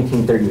Borgholm,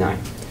 1939.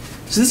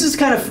 So this is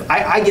kind of,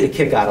 I get a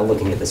kick out of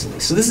looking at this.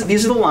 So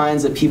these are the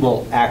lines that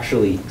people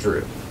actually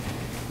drew.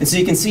 And so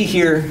you can see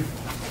here,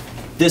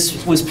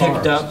 this was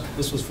picked up.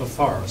 This was for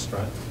forest,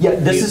 right? Yeah,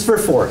 this is for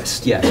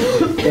forest, yeah.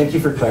 Thank you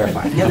for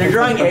clarifying. Yeah, they're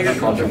drawing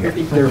agriculture here.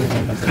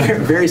 They're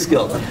very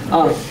skilled.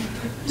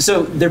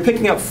 So they're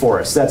picking up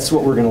forest. That's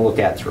what we're going to look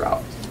at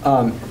throughout.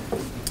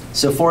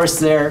 So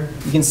forest there,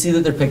 you can see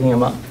that they're picking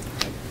them up.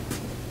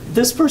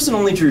 This person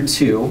only drew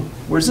 2,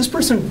 whereas this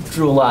person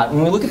drew a lot.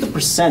 When we look at the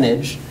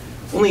percentage,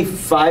 only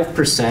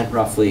 5%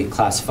 roughly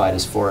classified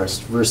as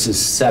forest versus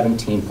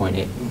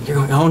 17.8. You're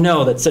going, oh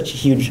no, that's such a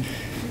huge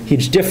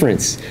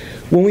difference.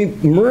 When we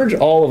merge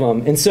all of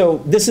them, and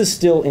so this is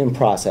still in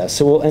process,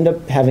 so we'll end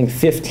up having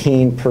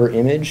 15 per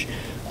image.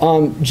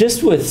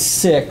 Just with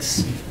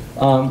 6,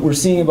 we're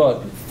seeing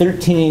about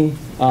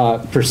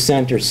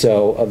 13% or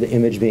so of the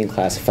image being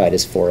classified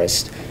as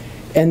forest.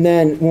 And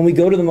then when we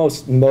go to the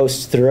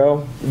most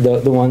thorough,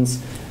 the ones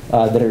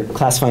that are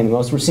classifying the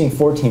most, we're seeing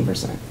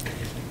 14%.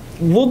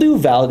 We'll do a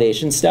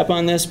validation step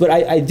on this, but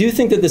I do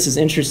think that this is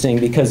interesting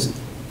because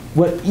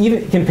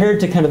even compared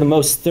to kind of the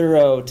most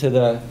thorough to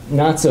the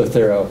not so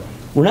thorough,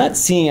 we're not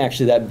seeing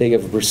actually that big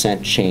of a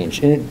percent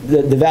change. And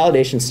the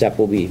validation step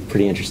will be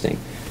pretty interesting.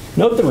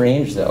 Note the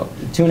range though,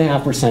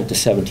 2.5% to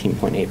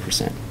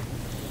 17.8%.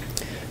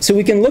 So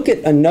we can look at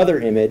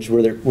another image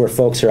where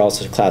folks are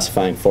also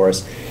classifying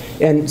forest.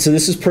 And so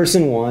this is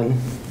person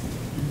 1,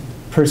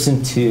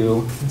 person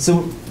 2.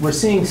 So we're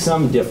seeing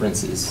some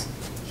differences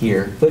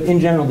here, but in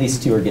general,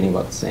 these two are getting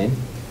about the same.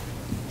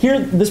 Here,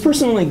 this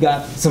person only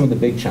got some of the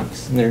big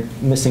chunks, and they're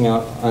missing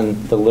out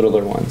on the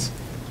littler ones.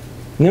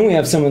 And then we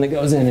have someone that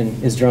goes in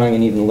and is drawing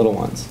in even little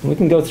ones. And we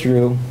can go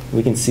through,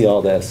 we can see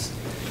all this.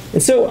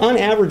 And so on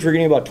average, we're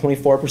getting about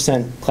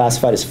 24%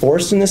 classified as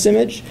forest in this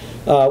image,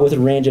 with a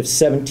range of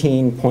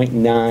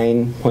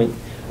 17.9,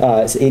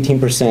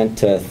 18%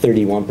 to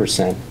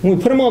 31%. When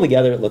we put them all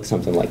together, it looks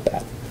something like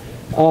that.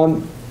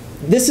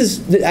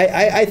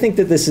 I think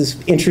that this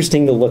is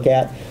interesting to look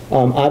at.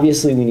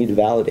 Obviously, we need to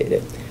validate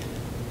it.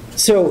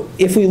 So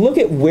if we look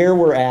at where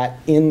we're at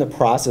in the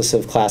process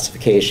of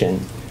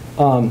classification,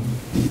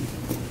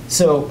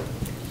 so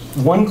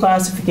one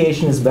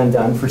classification has been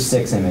done for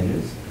 6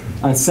 images.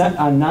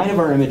 On 9 of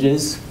our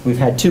images, we've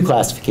had 2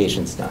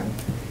 classifications done.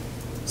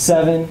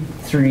 7,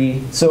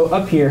 3, so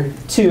up here,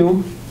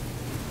 2,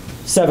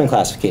 7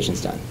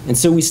 classifications done. And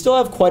so we still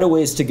have quite a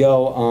ways to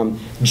go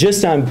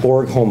just on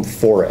Borgholm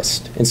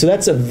Forest. And so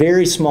that's a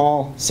very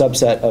small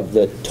subset of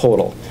the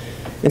total.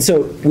 And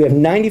so we have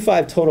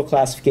 95 total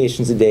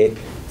classifications to date,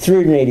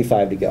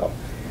 385 to go.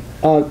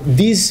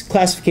 These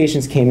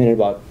classifications came in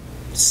about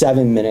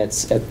 7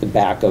 minutes at the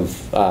back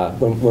of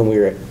when we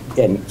were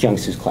in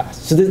Kyungsoo's class.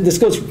 So this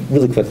goes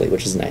really quickly,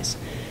 which is nice.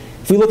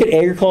 If we look at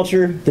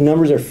agriculture, the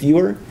numbers are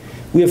fewer.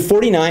 We have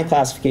 49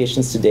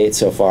 classifications to date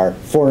so far,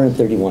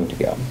 431 to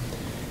go.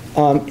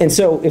 And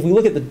so if we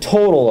look at the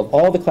total of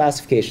all the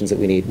classifications that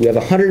we need, we have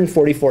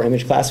 144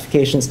 image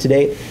classifications to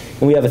date,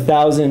 and we have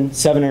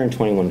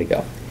 1,721 to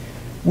go.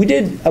 We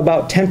did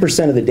about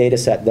 10% of the data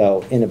set,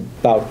 though, in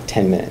about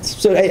 10 minutes.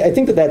 So I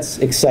think that that's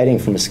exciting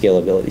from a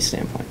scalability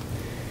standpoint.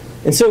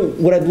 And so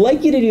what I'd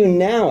like you to do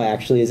now,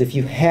 actually, is if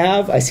you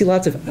have, I see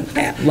lots of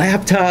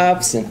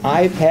laptops and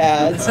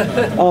iPads.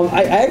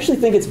 I actually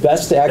think it's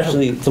best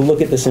to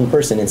look at this in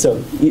person. And so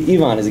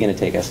Ivan is going to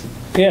take us.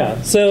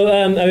 Yeah, so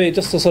I mean,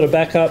 just to sort of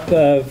back up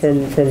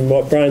from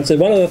what Bryan said,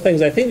 one of the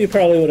things I think you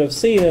probably would have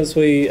seen as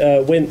we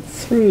went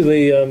through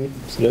the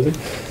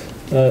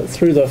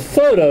through the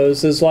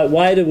photos is like,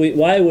 why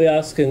are we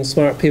asking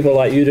smart people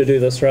like you to do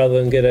this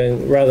rather than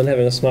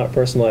having a smart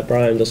person like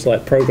Bryan just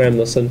like program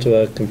this into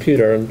a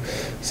computer and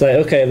say,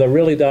 okay, the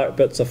really dark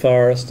bits are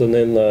forest, and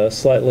then the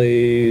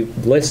slightly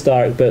less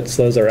dark bits,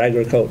 those are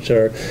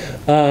agriculture.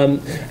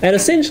 And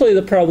essentially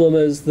the problem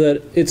is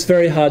that it's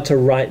very hard to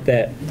write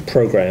that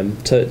program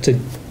to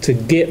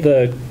get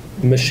the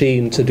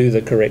machine to do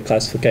the correct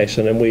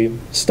classification. And we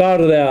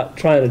started out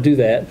trying to do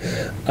that,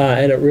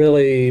 and it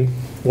really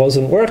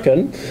wasn't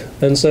working,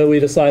 and so we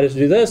decided to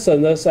do this.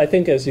 And this, I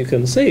think, as you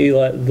can see,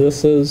 like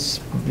this is,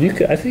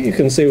 I think you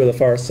can see where the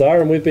forests are,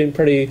 and we've been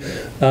pretty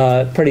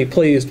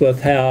pleased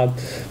with how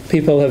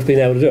people have been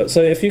able to do it.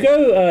 So if you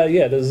go,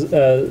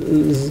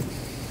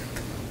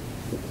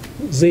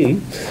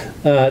 Z,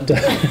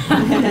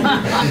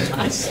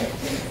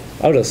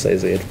 I'll just say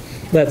Z.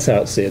 That's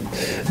how it's said.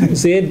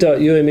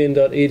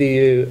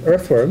 z.umn.edu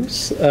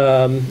Earthworms,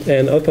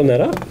 and open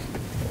that up,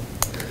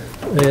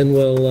 and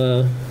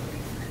we'll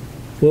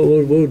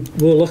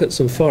look at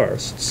some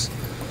forests.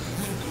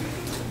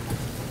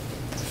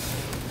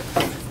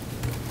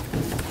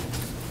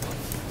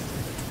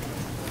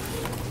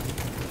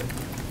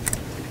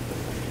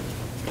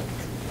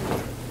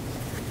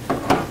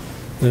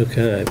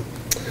 Okay,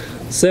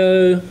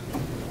 so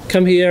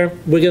come here.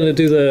 We're going to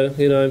do the,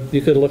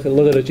 you could look at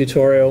a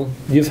tutorial.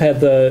 You've had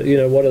the,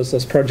 what is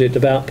this project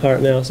about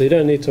part now, so you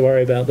don't need to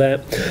worry about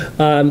that.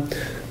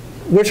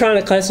 We're trying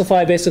to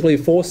classify basically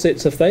 4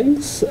 sets of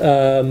things.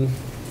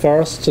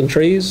 Forests and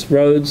trees,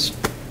 roads,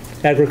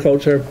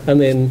 agriculture,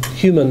 and then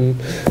human,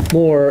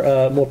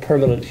 more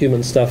permanent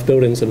human stuff,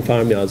 buildings and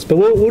farmyards. But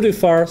we'll do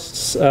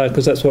forests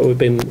because that's what we've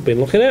been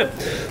looking at.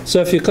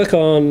 So if you click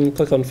on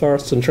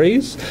forests and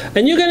trees,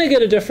 and you're going to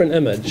get a different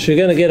image. You're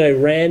going to get a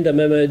random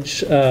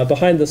image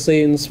behind the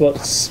scenes.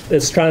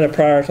 It's trying to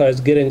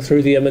prioritize getting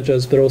through the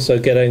images, but also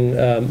getting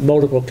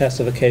multiple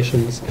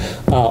classifications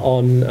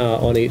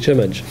on each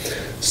image.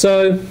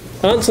 So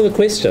answer the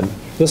question.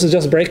 This is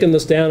just breaking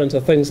this down into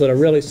things that are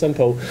really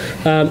simple.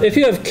 If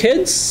you have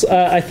kids,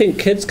 I think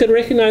kids could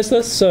recognize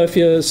this. So if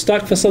you're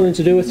stuck for something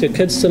to do with your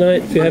kids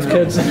tonight, if you have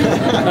kids,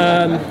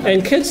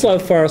 and kids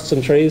love forests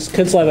and trees,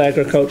 kids love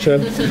agriculture,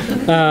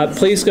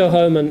 please go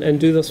home and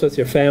do this with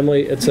your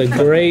family. It's a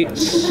great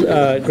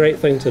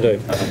thing to do.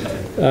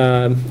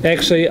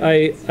 Actually,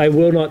 I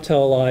will not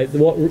tell a lie.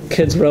 What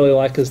kids really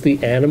like is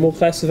the animal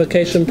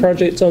classification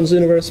projects on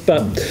Zooniverse,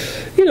 but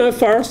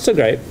forests are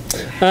great.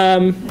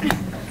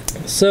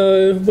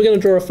 So we're going to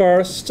draw a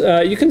forest.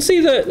 You can see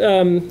that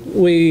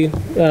with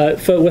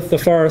the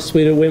forest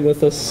we went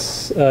with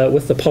this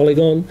with the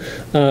polygon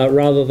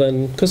rather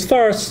than, because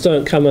forests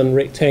don't come in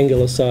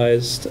rectangular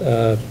sized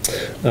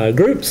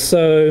groups.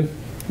 So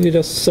you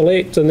just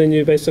select and then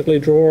you basically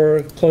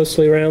draw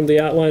closely around the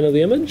outline of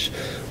the image.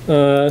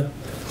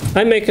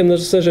 I'm making the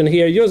decision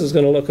here. Yours is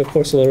going to look, of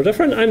course, a little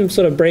different. I'm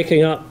sort of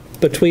breaking up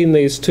between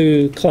these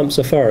 2 clumps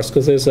of forest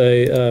because there's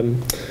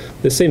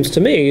there seems to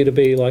me to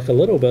be like a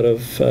little bit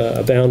of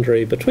a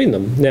boundary between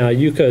them. Now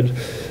you could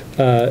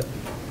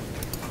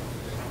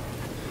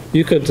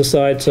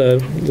decide to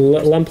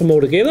lump them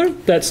all together.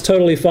 That's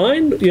totally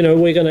fine.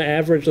 We're going to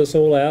average this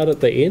all out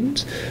at the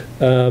end.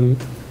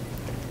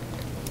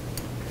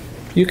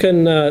 You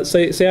can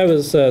see I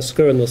was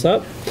screwing this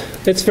up.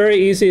 It's very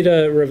easy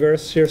to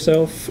reverse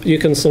yourself. You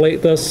can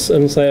select this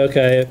and say,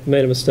 okay, I've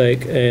made a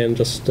mistake, and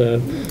just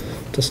do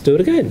it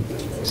again.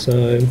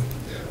 So.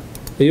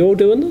 Are you all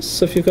doing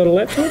this? If you've got a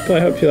laptop, I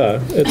hope you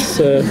are. It's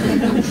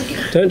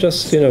don't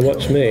just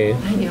watch me.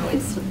 I know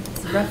it's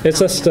rough. It's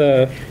just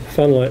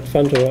fun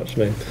to watch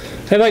me.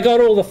 Have I got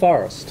all the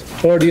forest,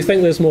 or do you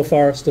think there's more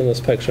forest in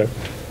this picture? I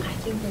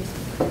think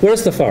there's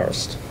Where's the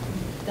forest?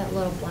 that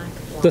little black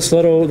block. This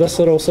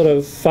little sort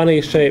of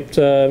funny shaped,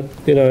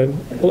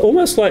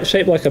 almost like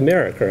shaped like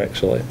America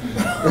actually.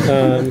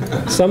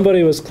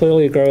 Somebody was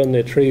clearly growing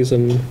their trees,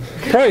 and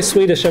probably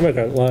Swedish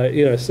immigrant,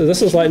 so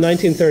this is like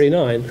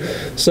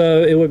 1939.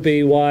 So it would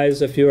be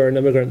wise if you were an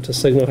immigrant to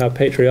signal how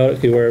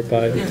patriotic you were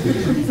by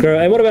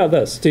growing. And what about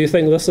this? Do you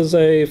think this is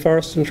a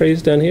forest and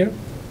trees down here?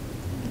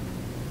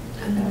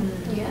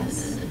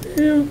 Yes.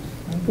 Yeah.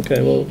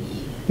 Okay. Well,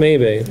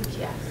 maybe.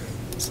 Yes.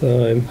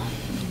 So.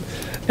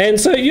 And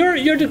so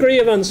your degree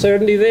of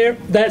uncertainty there,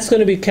 that's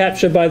going to be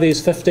captured by these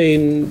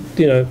 15,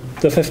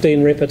 the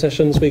 15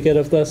 repetitions we get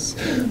of this.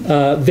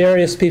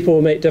 Various people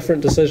will make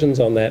different decisions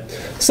on that.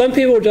 Some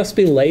people will just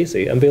be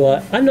lazy and be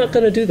like, I'm not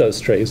going to do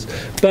those trees.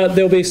 But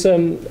there'll be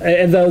some,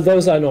 and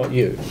those are not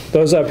you.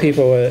 Those are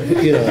people,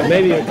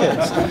 maybe your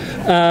kids.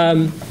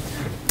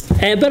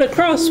 But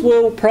across,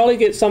 we'll probably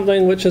get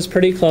something which is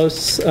pretty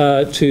close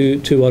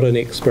to what an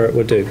expert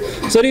would do.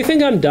 So do you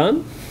think I'm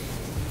done?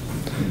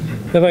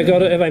 Have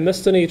I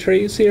missed any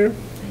trees here? I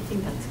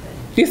think that's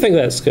good. You think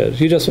that's good?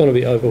 You just want to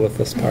be over with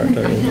this part,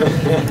 don't you?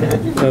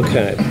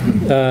 Okay.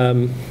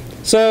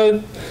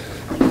 So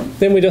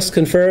then we just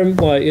confirm,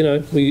 like, you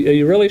know, are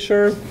you really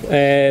sure?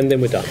 And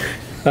then we're done.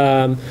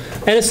 And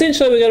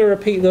essentially, we're going to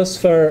repeat this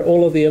for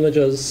all of the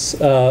images,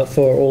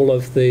 for all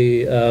of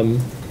the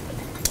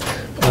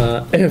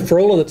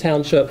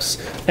townships,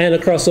 and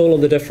across all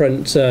of the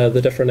different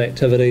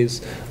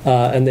activities,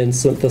 and then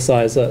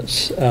synthesize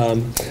it.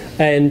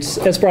 And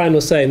as Bryan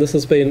was saying,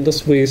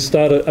 we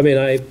started. I mean,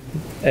 I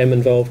am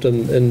involved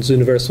in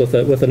Zooniverse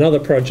with another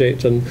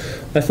project, and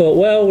I thought,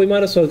 well, we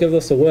might as well give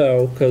this a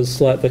whirl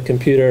because like the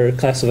computer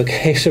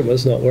classification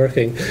was not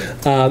working,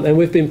 and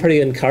we've been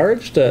pretty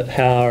encouraged at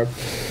how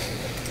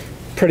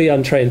pretty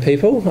untrained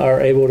people are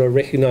able to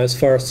recognize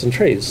forests and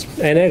trees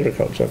and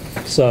agriculture.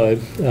 So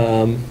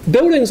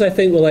buildings, I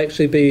think, will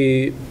actually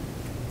be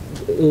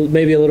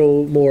maybe a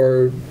little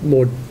more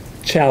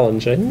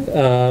challenging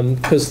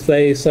because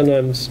they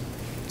sometimes,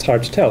 it's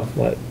hard to tell,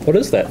 like, what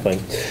is that thing?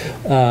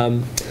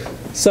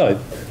 So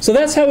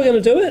that's how we're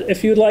going to do it.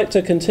 If you'd like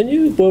to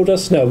continue,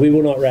 we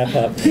will not wrap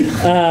up.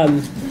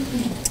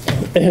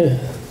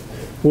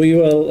 We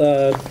will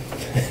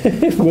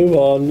move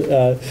on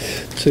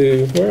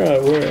to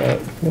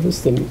what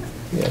is the,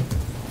 yeah,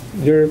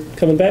 you're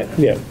coming back?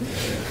 Yeah.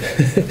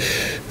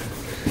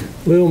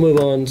 We will move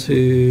on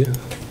to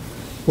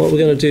what we're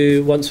going to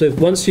do once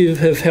you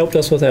have helped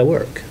us with our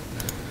work.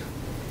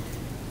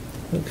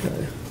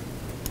 Okay.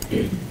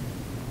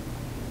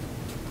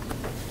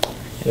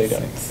 There you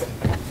go.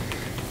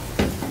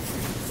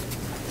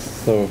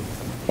 So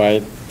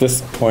by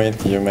this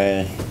point, you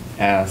may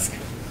ask,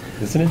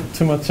 isn't it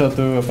too much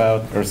ado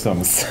about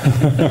Earthworms?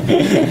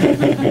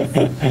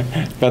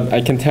 But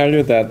I can tell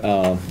you that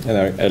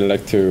I'd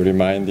like to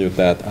remind you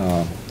that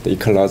the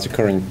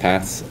ecological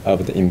impacts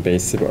of the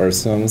invasive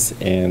earthworms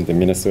in the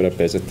Minnesota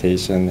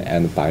vegetation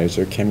and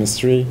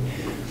biogeochemistry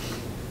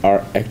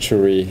are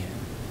actually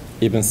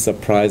even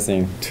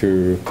surprising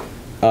to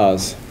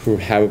us who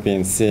have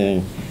been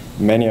seeing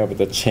many of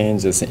the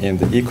changes in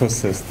the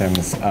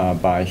ecosystems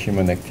by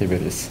human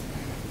activities.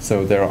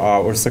 So there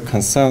are also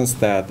concerns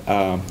that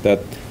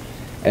at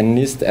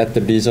least at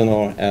the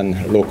regional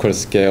and local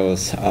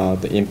scales,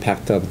 the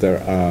impact of the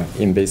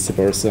invasive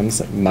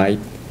earthworms might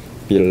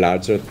be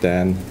larger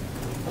than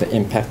the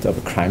impact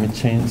of climate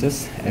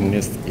changes, at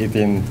least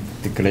within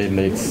the Great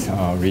Lakes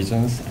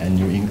regions and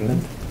New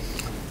England.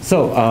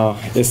 So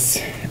it's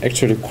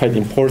actually quite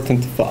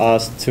important for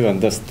us to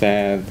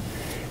understand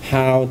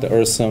how the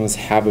earthworms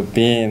have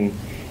been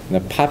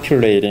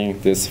populating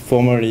this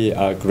formerly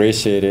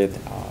glaciated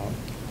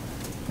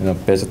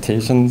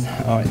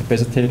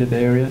vegetated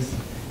areas,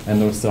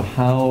 and also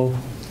how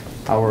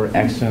our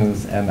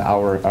actions and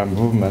our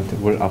movement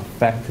will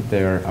affect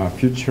their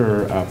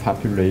future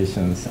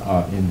populations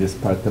in this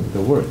part of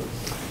the world.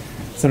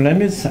 So let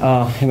me,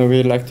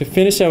 we'd like to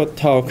finish our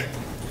talk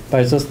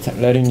by just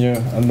letting you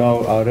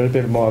know a little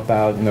bit more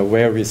about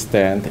where we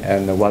stand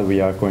and what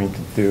we are going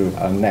to do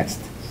next.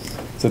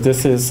 So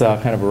this is a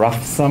kind of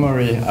rough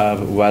summary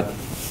of what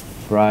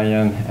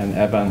Bryan and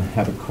Evan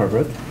have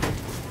covered.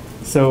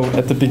 So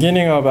at the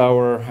beginning of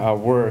our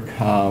work,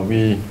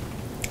 we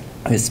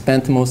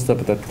spent most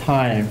of the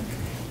time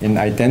in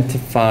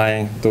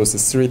identifying those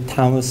 3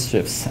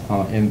 townships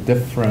in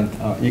different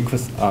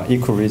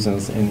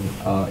ecoregions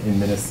in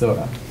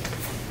Minnesota.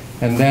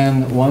 And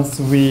then once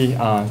we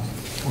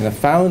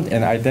found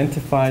and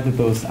identified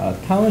those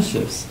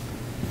townships,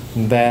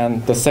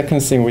 then the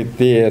second thing we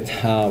did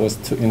was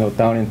to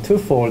down in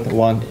twofold.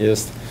 One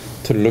is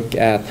to look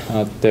at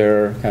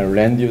their kind of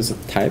land use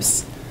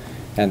types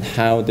and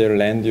how their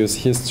land use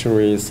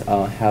histories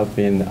have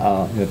been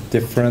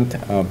different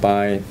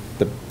by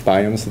the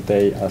biomes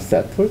they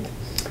settled.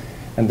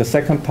 And the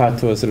second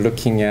part was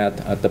looking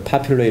at the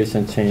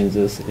population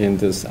changes in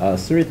these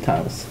 3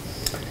 towns.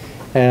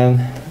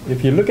 And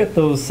if you look at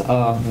those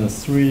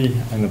 3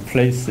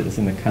 places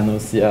in the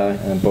Canosia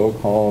and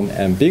Borgholm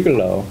and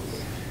Bigelow,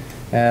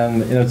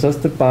 and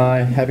just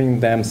by having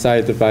them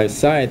side by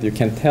side, you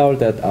can tell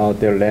that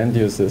their land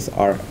uses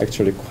are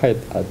actually quite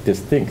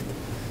distinct.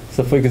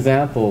 So for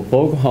example,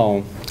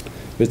 Borgholm,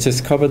 which is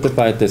covered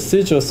by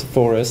deciduous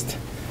forest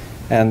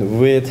and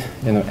with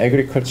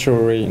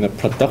agriculturally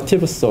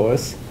productive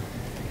soils,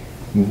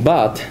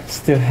 but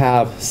still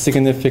have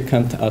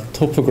significant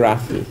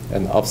topography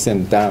and ups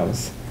and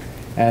downs.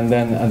 And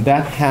then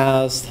that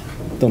has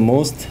the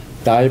most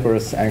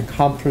diverse and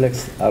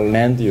complex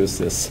land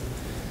uses.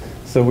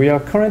 So we are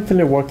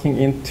currently working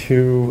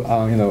into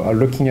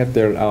looking at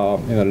their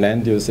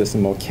land uses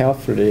more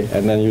carefully,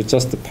 and then you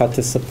just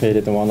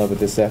participated in one of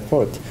this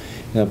effort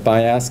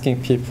by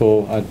asking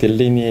people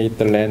delineate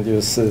the land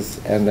uses,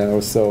 and then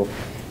also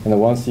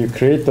once you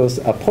create those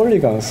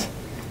polygons,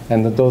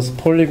 and those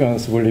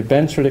polygons will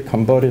eventually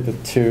convert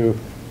it to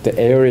the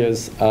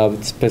areas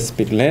of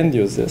specific land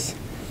uses,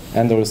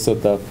 and also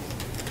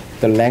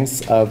the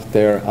lengths of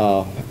their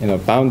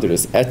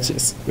boundaries,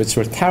 edges, which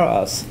will tell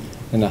us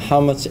how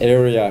much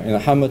area,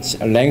 how much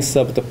length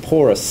of the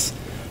pores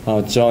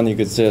zone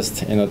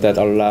exists, that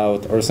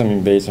allowed earthworm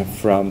invasion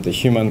from the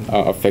human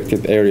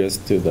affected areas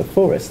to the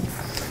forest.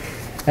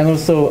 And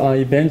also,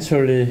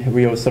 eventually,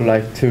 we also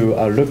like to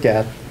look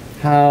at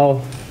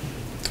how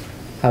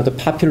the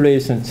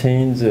population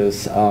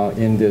changes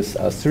in these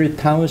 3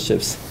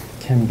 townships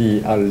can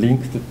be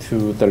linked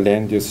to the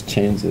land use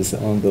changes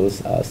on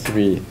those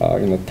 3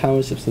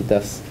 townships. So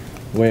that's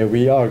where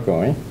we are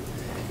going.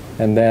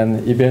 And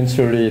then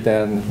eventually,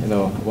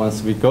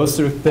 once we go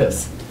through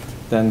this,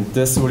 then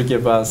this will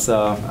give us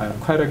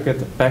quite a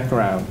good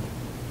background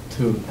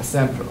to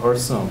sample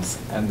earthworms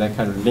and then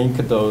kind of link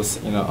those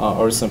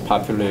earthworm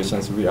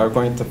populations we are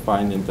going to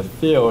find in the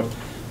field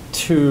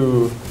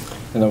to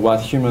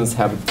what humans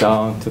have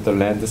done to the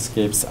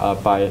landscapes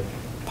by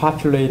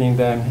populating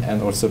them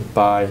and also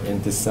by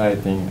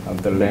deciding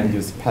the land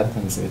use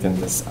patterns within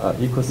these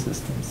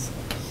ecosystems.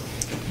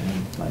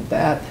 And like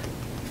that,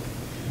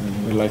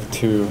 we'd like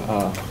to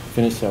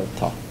finish our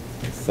talk.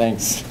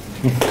 Thanks.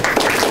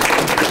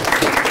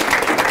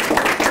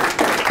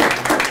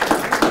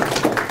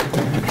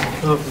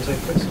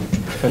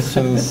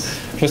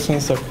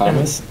 Questions or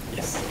comments?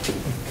 Yes.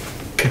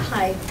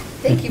 Hi.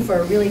 Thank you for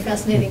a really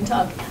fascinating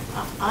talk.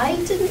 I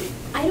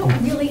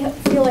don't really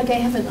feel like I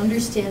have an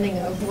understanding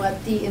of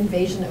what the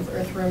invasion of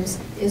earthworms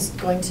is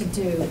going to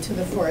do to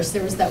the forest.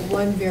 There was that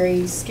one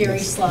very scary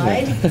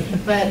slide,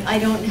 but I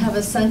don't have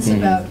a sense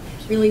about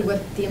really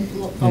what the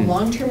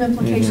long-term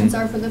implications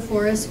are for the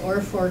forest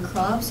or for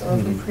crops or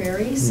for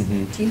prairies.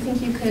 Do you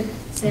think you could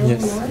say a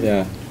little more?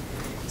 Yeah.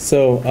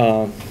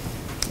 So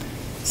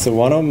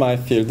one of my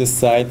field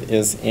sites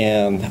is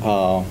in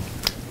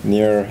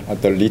near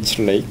the Leech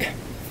Lake,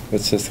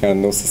 which is kind of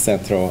north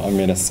central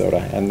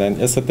Minnesota. And then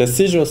it's a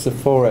deciduous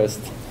forest.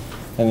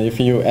 And if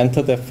you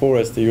enter the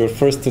forest, you will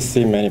first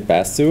see many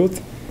basswood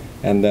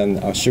and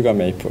then sugar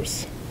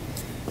maples.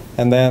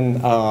 And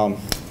then,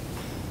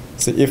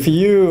 so if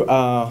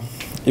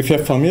you're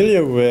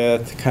familiar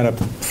with kind of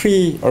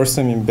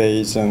pre-earthworm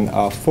invasion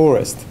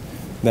forest,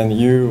 then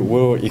you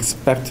will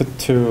expect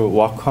to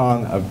walk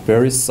on a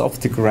very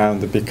soft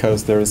ground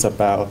because there is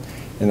about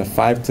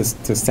 5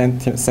 to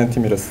 10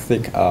 centimeters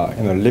thick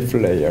leaf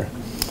layer.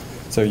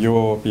 So you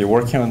will be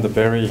working on the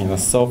very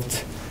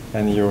soft,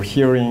 and you're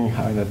hearing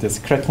this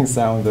cracking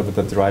sound of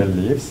the dry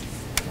leaves.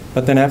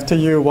 But then after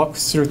you walk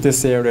through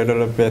this area a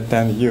little bit,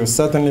 then you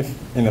suddenly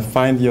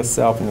find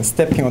yourself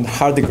stepping on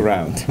hard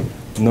ground,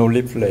 no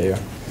leaf layer.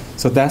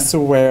 So that's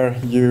where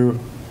you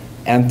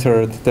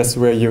entered.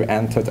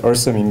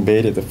 Earthworm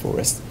invaded the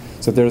forest.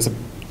 So there's a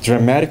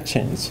dramatic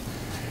change,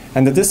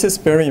 and this is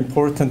very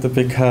important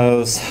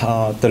because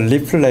the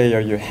leaf layer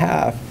you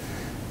have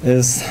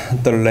is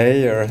the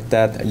layer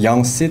that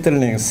young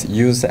seedlings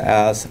use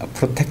as a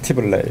protective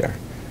layer.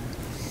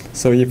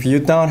 So if you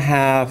don't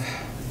have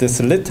this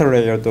little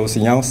layer, those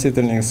young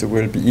seedlings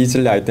will be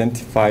easily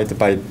identified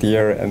by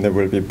deer and they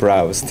will be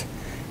browsed.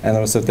 And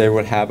also they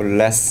will have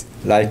less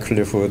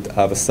likelihood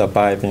of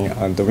surviving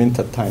on the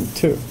winter time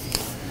too.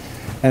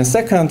 And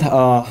second,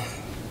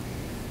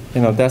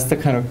 that's the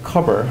kind of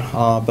cover.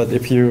 But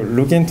if you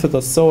look into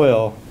the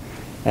soil,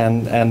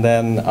 and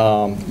then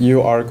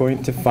you are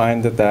going to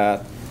find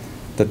that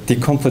the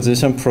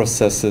decomposition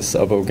processes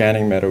of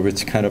organic matter,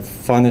 which kind of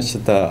furnish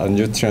the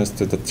nutrients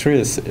to the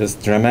trees, is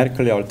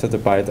dramatically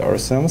altered by the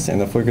earthworms.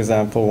 For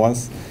example,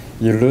 once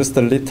you lose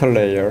the little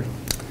layer,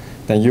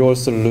 then you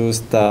also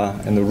lose the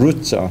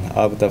root zone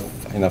of the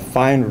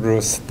fine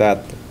roots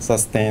that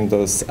sustain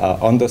those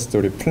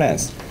understory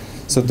plants.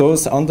 So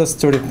those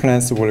understory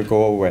plants will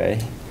go away,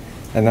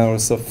 and then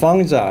also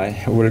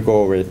fungi will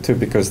go away too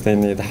because they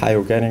need high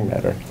organic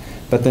matter.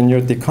 But then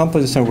your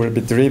decomposition will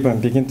be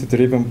begin to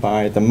driven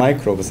by the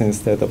microbes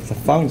instead of the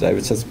fungi,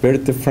 which has very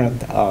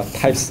different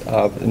types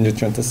of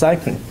nutrient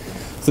cycling.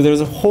 So there's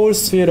a whole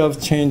suite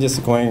of changes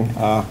going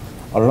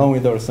along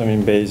with earthworm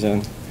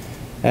invasion.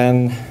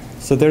 And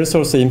so there's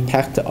also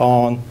impact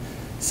on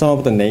some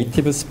of the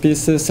native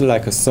species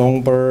like a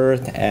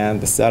songbird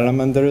and the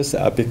salamanders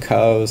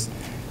because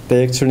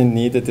they actually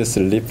need this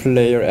leaf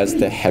layer as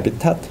the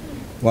habitat.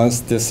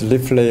 Once this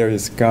leaf layer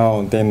is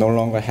gone, they no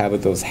longer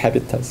have those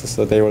habitats.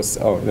 So they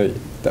also, the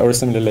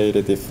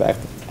earthworm-related effect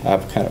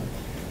have kind of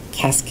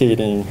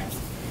cascading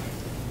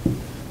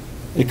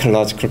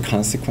ecological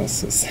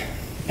consequences.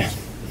 Yeah.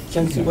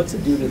 Kyungsoo, what's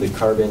it do to the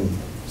carbon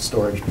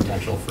storage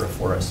potential for a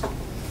forest?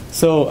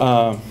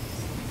 So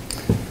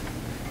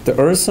the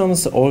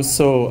earthworms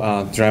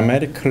also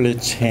dramatically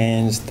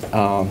changed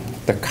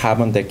the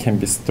carbon that can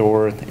be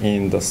stored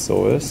in the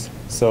soils.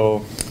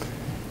 So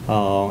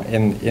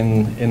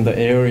in the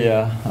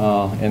area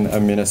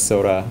in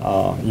Minnesota,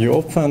 you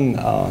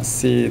often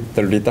see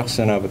the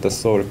reduction of the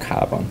soil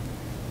carbon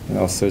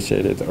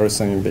associated with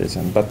earthworm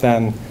invasion. But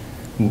then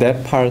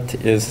that part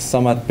is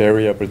somewhat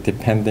variable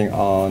depending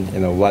on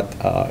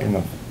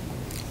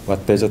what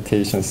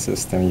vegetation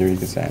system you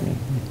examine.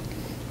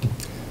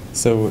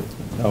 So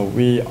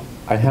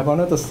I have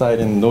another site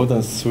in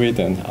northern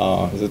Sweden.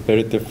 It's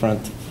very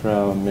different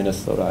from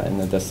Minnesota, and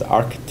that's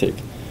Arctic.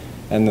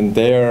 And then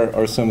there,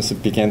 earthworms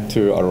began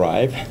to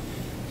arrive.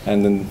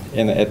 And then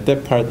in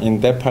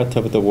that part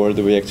of the world,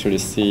 we actually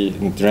see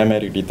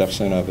dramatic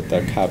reduction of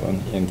the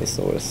carbon in the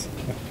soils.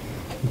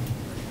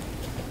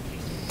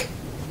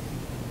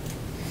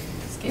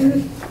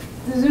 In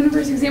the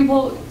Zooniverse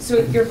example, so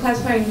you're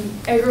classifying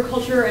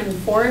agriculture and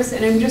forests,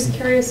 and I'm just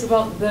curious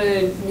about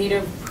the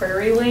native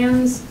prairie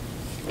lands.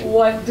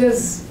 What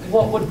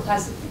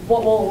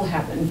will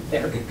happen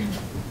there?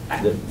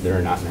 There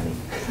are not many.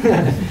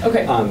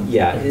 Okay.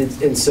 Yeah,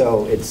 and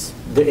so it's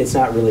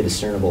not really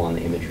discernible on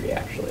the imagery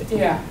actually.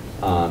 Yeah.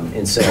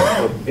 And so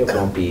it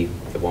won't be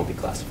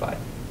classified.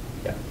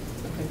 Yeah.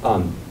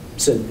 Okay.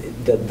 So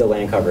the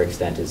land cover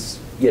extent is,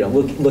 you know,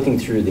 looking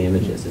through the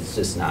images, it's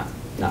just not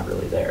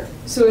really there.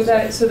 So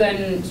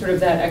then sort of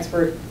that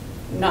expert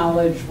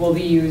knowledge will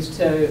be used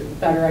to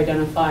better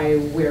identify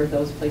where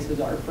those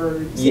places are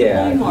for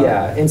sampling?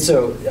 Yeah. And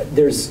so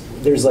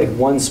there's like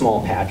one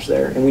small patch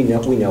there, and we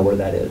know where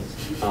that is.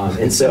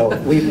 And so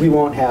we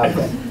won't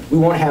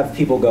have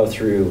people go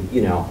through,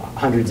 you know,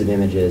 hundreds of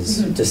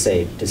images to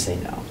say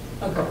no.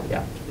 Okay.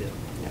 Yeah.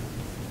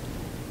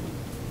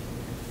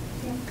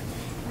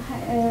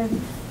 Hi,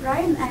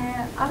 Bryan,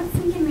 I was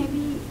thinking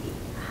maybe,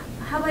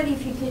 how about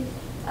if you could,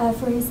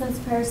 for instance,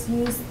 first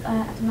use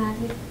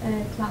automatic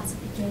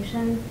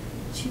classification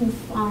to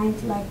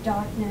find like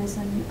darkness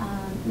and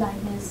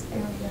lightness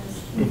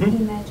areas in the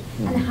image,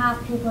 and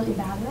have people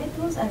evaluate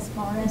those as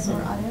forest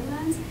or other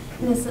lands,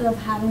 instead of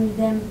having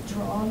them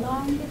draw a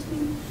line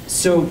between?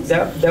 So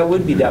that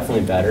would be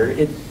definitely better.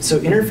 So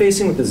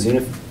interfacing with the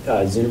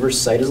Zooniverse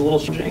site is a little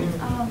challenging,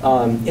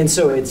 and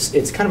so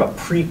it's kind of a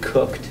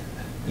pre-cooked,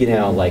 you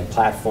know, like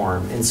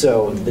platform, and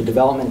so the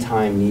development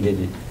time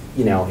needed,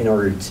 you know, in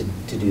order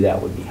to do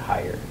that would be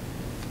higher.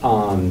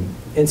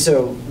 And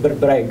so,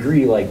 but I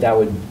agree, like that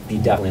would be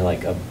definitely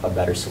like a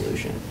better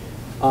solution.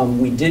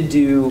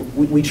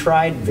 We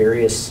tried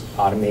various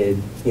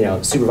automated, you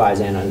know,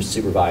 supervised and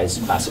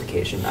unsupervised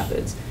classification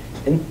methods,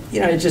 and you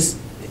know,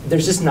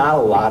 there's just not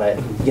a lot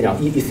of, you know,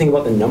 you think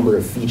about the number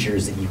of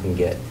features that you can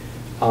get,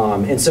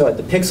 and so at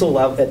the pixel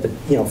level,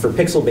 for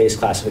pixel-based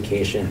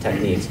classification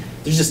techniques,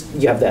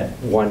 you have that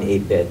 1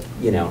 8-bit,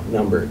 you know,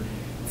 number.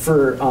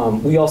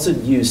 We also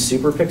use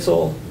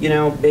superpixel, you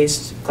know,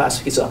 based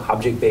classification, so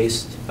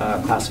object-based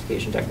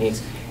classification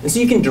techniques, and so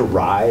you can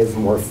derive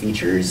more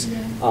features. You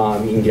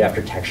can get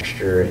after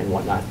texture and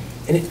whatnot.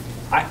 And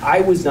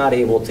I was not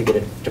able to get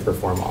it to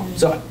perform all.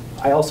 So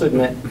I also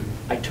admit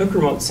I took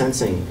remote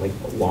sensing like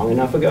long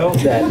enough ago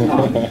that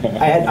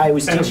I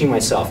was teaching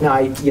myself. Now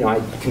I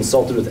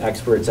consulted with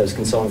experts. I was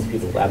consulting with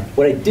people in the lab.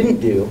 What I didn't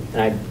do,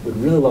 and I would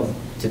really love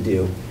to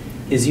do,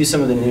 is use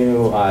some of the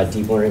new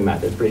deep learning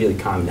methods, particularly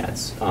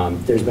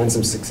ComNets. There's been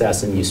some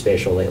success in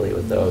USpatial lately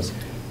with those.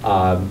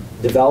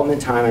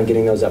 Development time on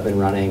getting those up and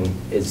running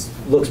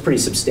looks pretty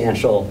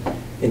substantial.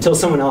 Until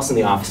someone else in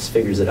the office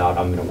figures it out,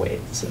 I'm going to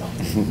wait. So.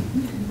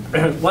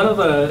 One of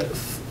the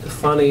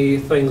funny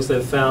things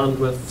they've found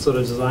with sort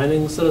of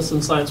designing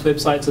citizen science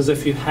websites is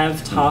if you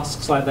have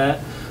tasks like that,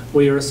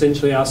 where you're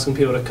essentially asking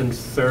people to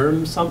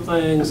confirm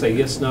something, say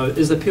yes, no,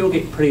 is that people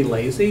get pretty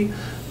lazy.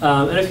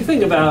 And if you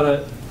think about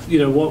it, you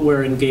know, what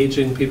we're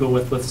engaging people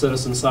with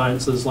citizen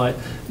science is like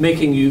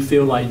making you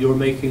feel like you're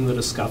making the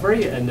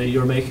discovery and that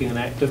you're making an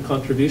active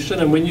contribution.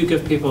 And when you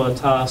give people a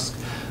task,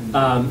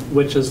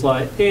 which is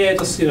like, yeah,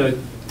 just, you know,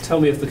 tell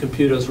me if the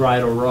computer's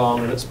right or wrong,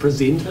 and it's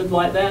presented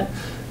like that,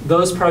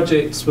 those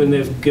projects, when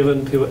they've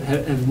given people,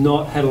 have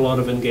not had a lot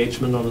of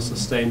engagement on a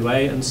sustained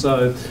way. And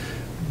so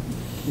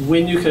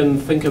when you can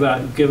think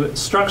about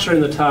structuring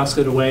the task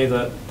in a way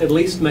that at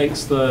least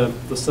makes the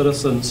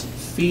citizens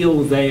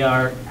feel they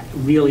are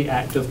really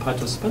active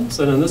participants,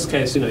 and in this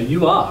case, you know,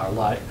 you are,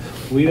 like,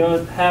 we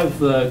don't have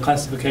the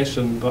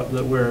classification, but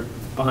that we're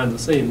behind the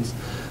scenes,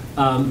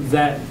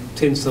 that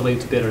tends to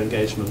lead to better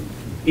engagement.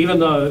 Even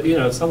though, you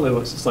know, at some level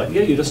it's just like,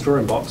 yeah, you're just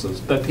drawing boxes,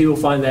 but people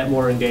find that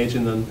more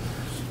engaging than,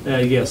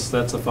 yes,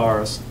 that's a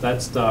forest,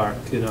 that's dark,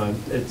 you know,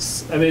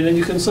 I mean, and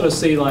you can sort of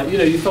see, like, you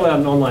know, you fill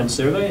out an online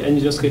survey and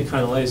you just get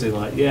kind of lazy,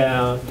 like,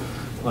 yeah,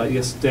 like,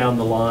 yes, down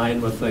the line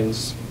with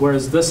things.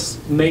 Whereas this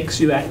makes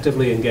you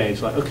actively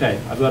engage, like, okay,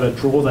 I've got to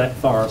draw that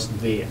forest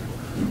there.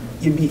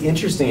 It'd be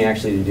interesting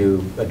actually to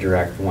do a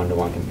direct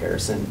one-to-one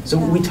comparison. So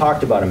we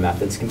talked about a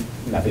methods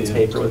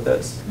paper with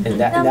this, and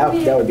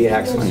that would be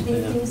excellent.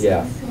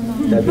 Yeah,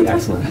 that'd be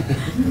excellent.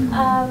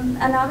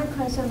 Another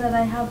question that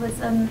I have is,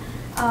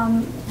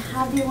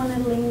 how do you want to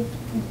link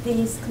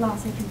these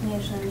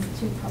classifications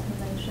to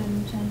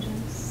population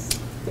changes?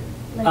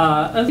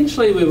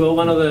 Eventually we will.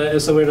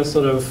 So we're just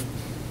sort of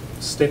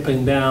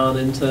stepping down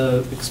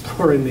into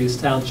exploring these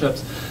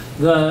townships.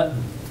 The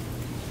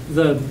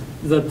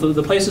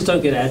places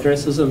don't get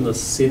addresses in the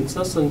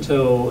census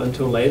until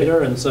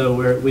later, and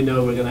so we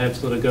know we're going to have to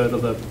sort of go to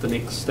the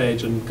next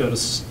stage and go to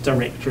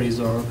directories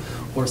or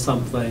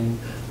something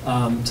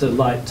to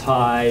like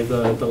tie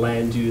the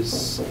land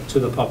use to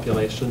the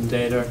population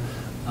data.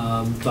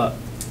 But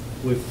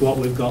what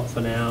we've got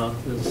for now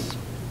is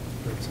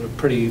sort of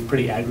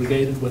pretty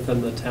aggregated within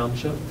the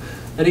township.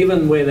 And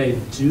even where they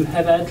do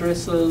have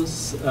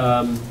addresses,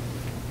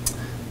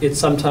 it's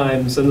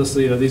sometimes, and this,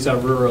 these are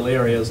rural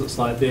areas, it's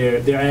like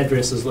their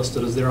address is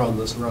listed as they're on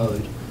this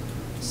road.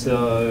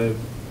 So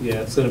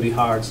yeah, it's going to be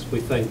hard, we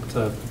think,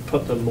 to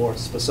put them more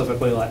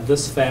specifically, like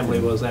this family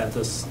was at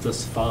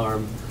this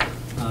farm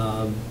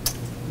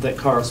that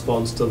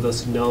corresponds to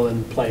this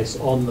known place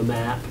on the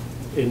map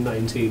in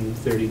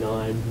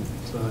 1939.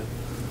 So.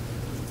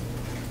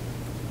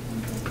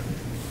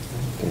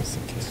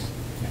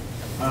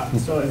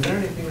 So is there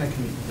anything that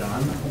can be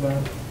done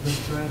about this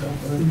threat? Or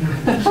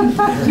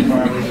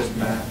are we just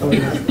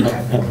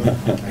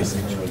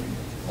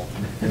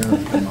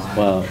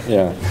Well,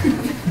 yeah.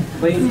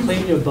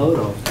 Clean your boat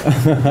off.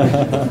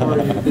 Or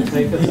you could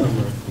take it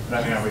somewhere.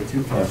 But I mean, are we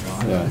too far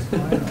gone? Yeah.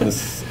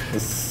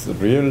 It's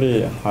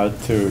really hard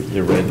to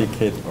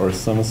eradicate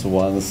Earthworms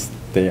once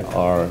they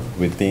are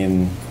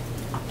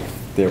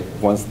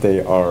once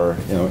they are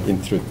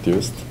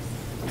introduced.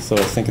 So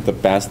I think the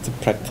best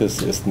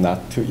practice is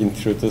not to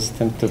introduce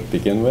them to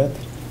begin with.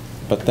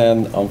 But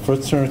then,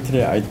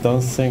 unfortunately, I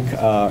don't think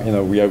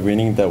we are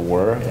winning the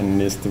war, at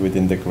least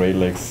within the Great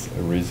Lakes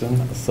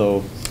region.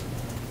 So,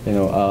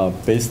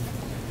 based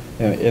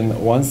in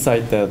one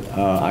site that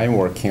I'm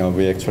working on,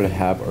 we actually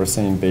have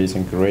Earthworm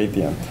invasion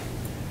gradient.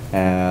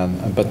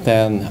 But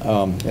then,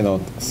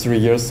 3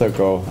 years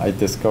ago, I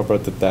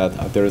discovered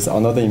that there is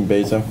another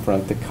invasion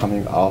front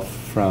coming off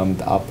from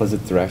the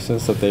opposite direction.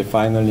 So they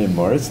finally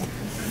merged.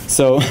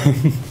 So,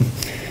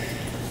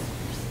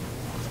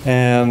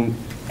 and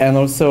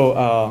also,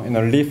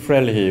 Lee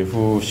Frelich,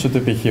 who should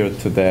be here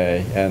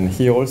today, and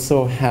he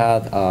also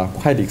had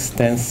quite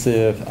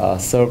extensive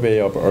survey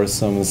of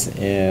earthworms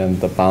in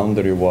the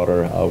boundary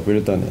water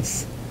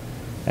wilderness.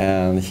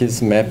 And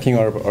his mapping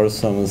of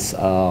earthworms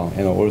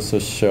also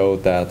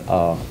showed that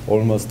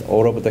almost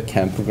all of the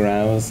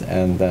campgrounds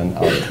and then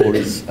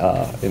tourist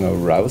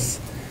routes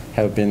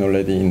have been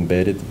already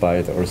invaded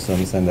by the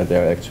earthworms, and that they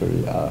are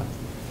actually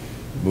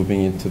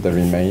moving into the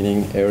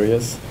remaining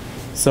areas.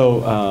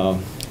 So,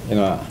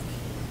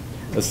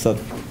 it's a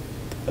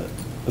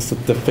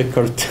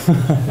difficult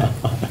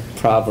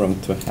problem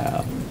to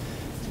have.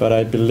 But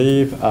I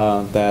believe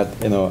that,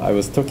 I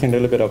was talking a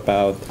little bit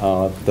about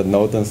the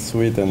northern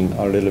Sweden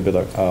a little bit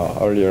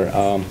earlier.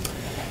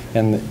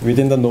 And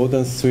within the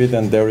northern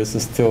Sweden, there is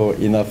still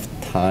enough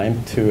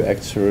time to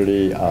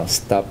actually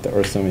stop the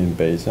earthworm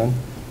invasion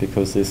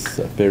because it's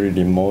very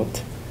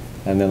remote.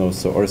 And then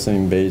also earthworm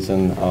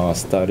invasion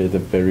started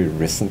very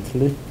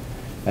recently.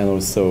 And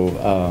also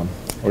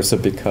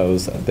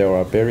because there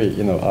are very,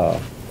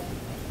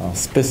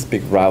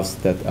 specific routes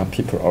that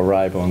people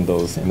arrive on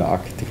those in the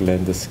Arctic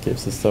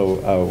landscapes.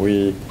 So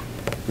we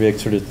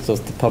actually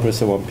just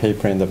published one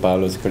paper in the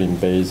biological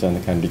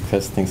invasion, kind of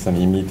requesting some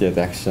immediate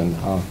action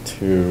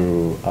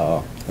to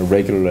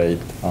regulate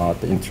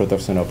the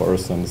introduction of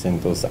earthworms in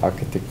those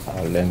Arctic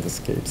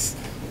landscapes.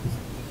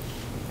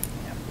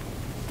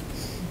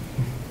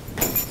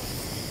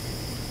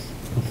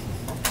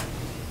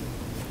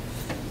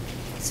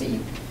 So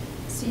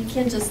you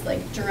can't just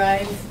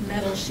drive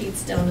metal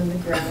sheets down in the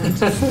ground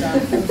to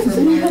stop them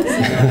for miles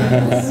and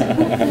miles.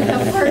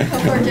 How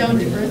far down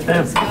do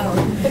earthworms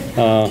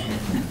go?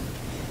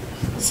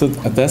 So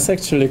that's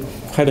actually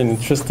quite an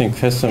interesting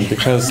question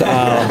because when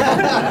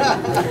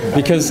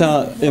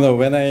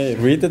I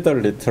read the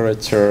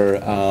literature,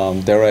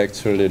 there are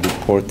actually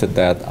reported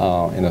that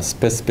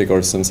specific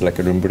earthworms like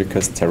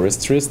Lumbricus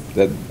terrestris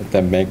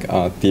that make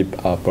a deep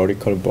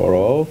vertical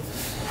burrow.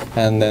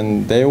 And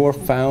then they were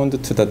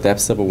found to the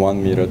depths of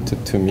 1 meter to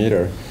 2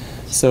 meters.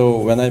 So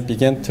when I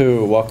began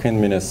to work in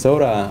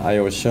Minnesota, I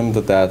assumed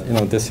that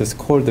this is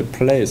cold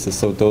place,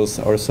 so those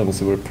earthworms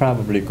will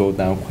probably go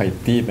down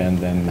quite deep and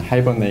then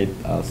hibernate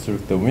through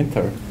the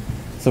winter.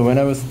 So when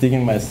I was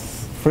digging my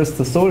first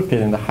soil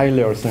pit in the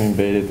highly earthworm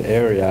invaded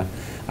area,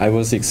 I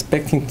was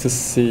expecting to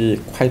see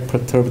quite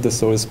perturbed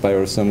soils by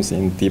earthworms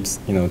in deep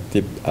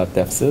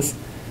depths.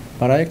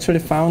 But I actually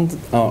found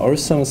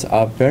earthworms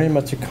are very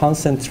much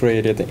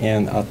concentrated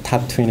in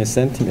top 20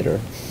 centimeter.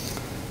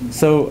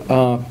 So,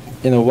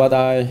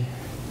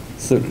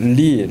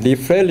 Lee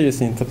Frelich's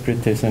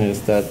interpretation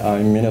is that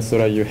in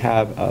Minnesota you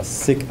have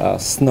thick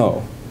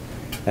snow,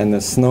 and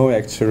the snow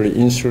actually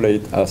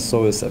insulates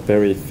soils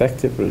very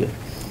effectively.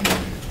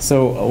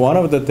 So one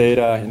of the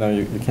data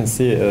you can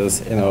see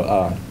is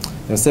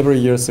several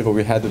years ago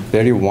we had a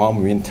very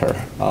warm winter,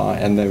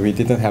 and then we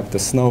didn't have the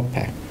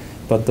snowpack.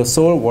 But the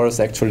soil was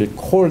actually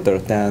colder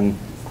than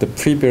the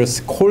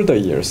previous colder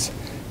years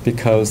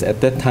because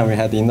at that time we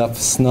had enough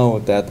snow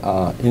that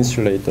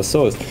insulate the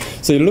soils.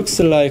 So it looks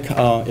like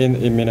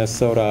in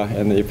Minnesota,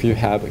 and if you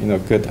have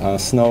good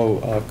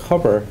snow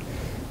cover,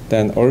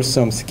 then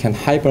earthworms can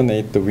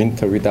hibernate the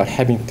winter without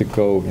having to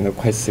go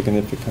quite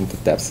significant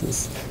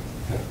depths.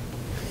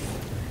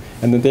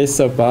 And they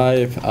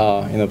survive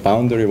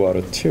boundary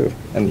water too,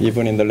 and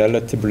even in the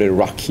relatively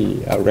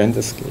rocky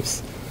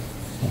landscapes.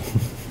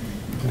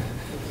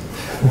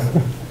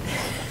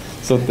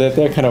 So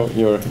they're kind of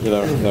your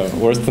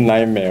worst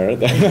nightmare.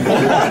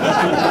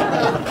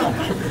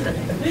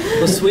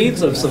 The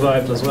Swedes have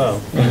survived as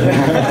well.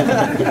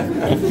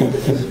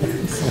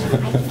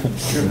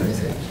 You're an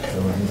Ice Age.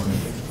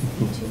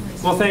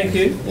 Well, thank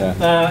you. Yeah.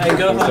 And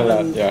go Thanks a home lot,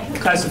 and yeah.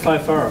 classify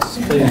forests,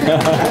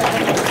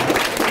 please.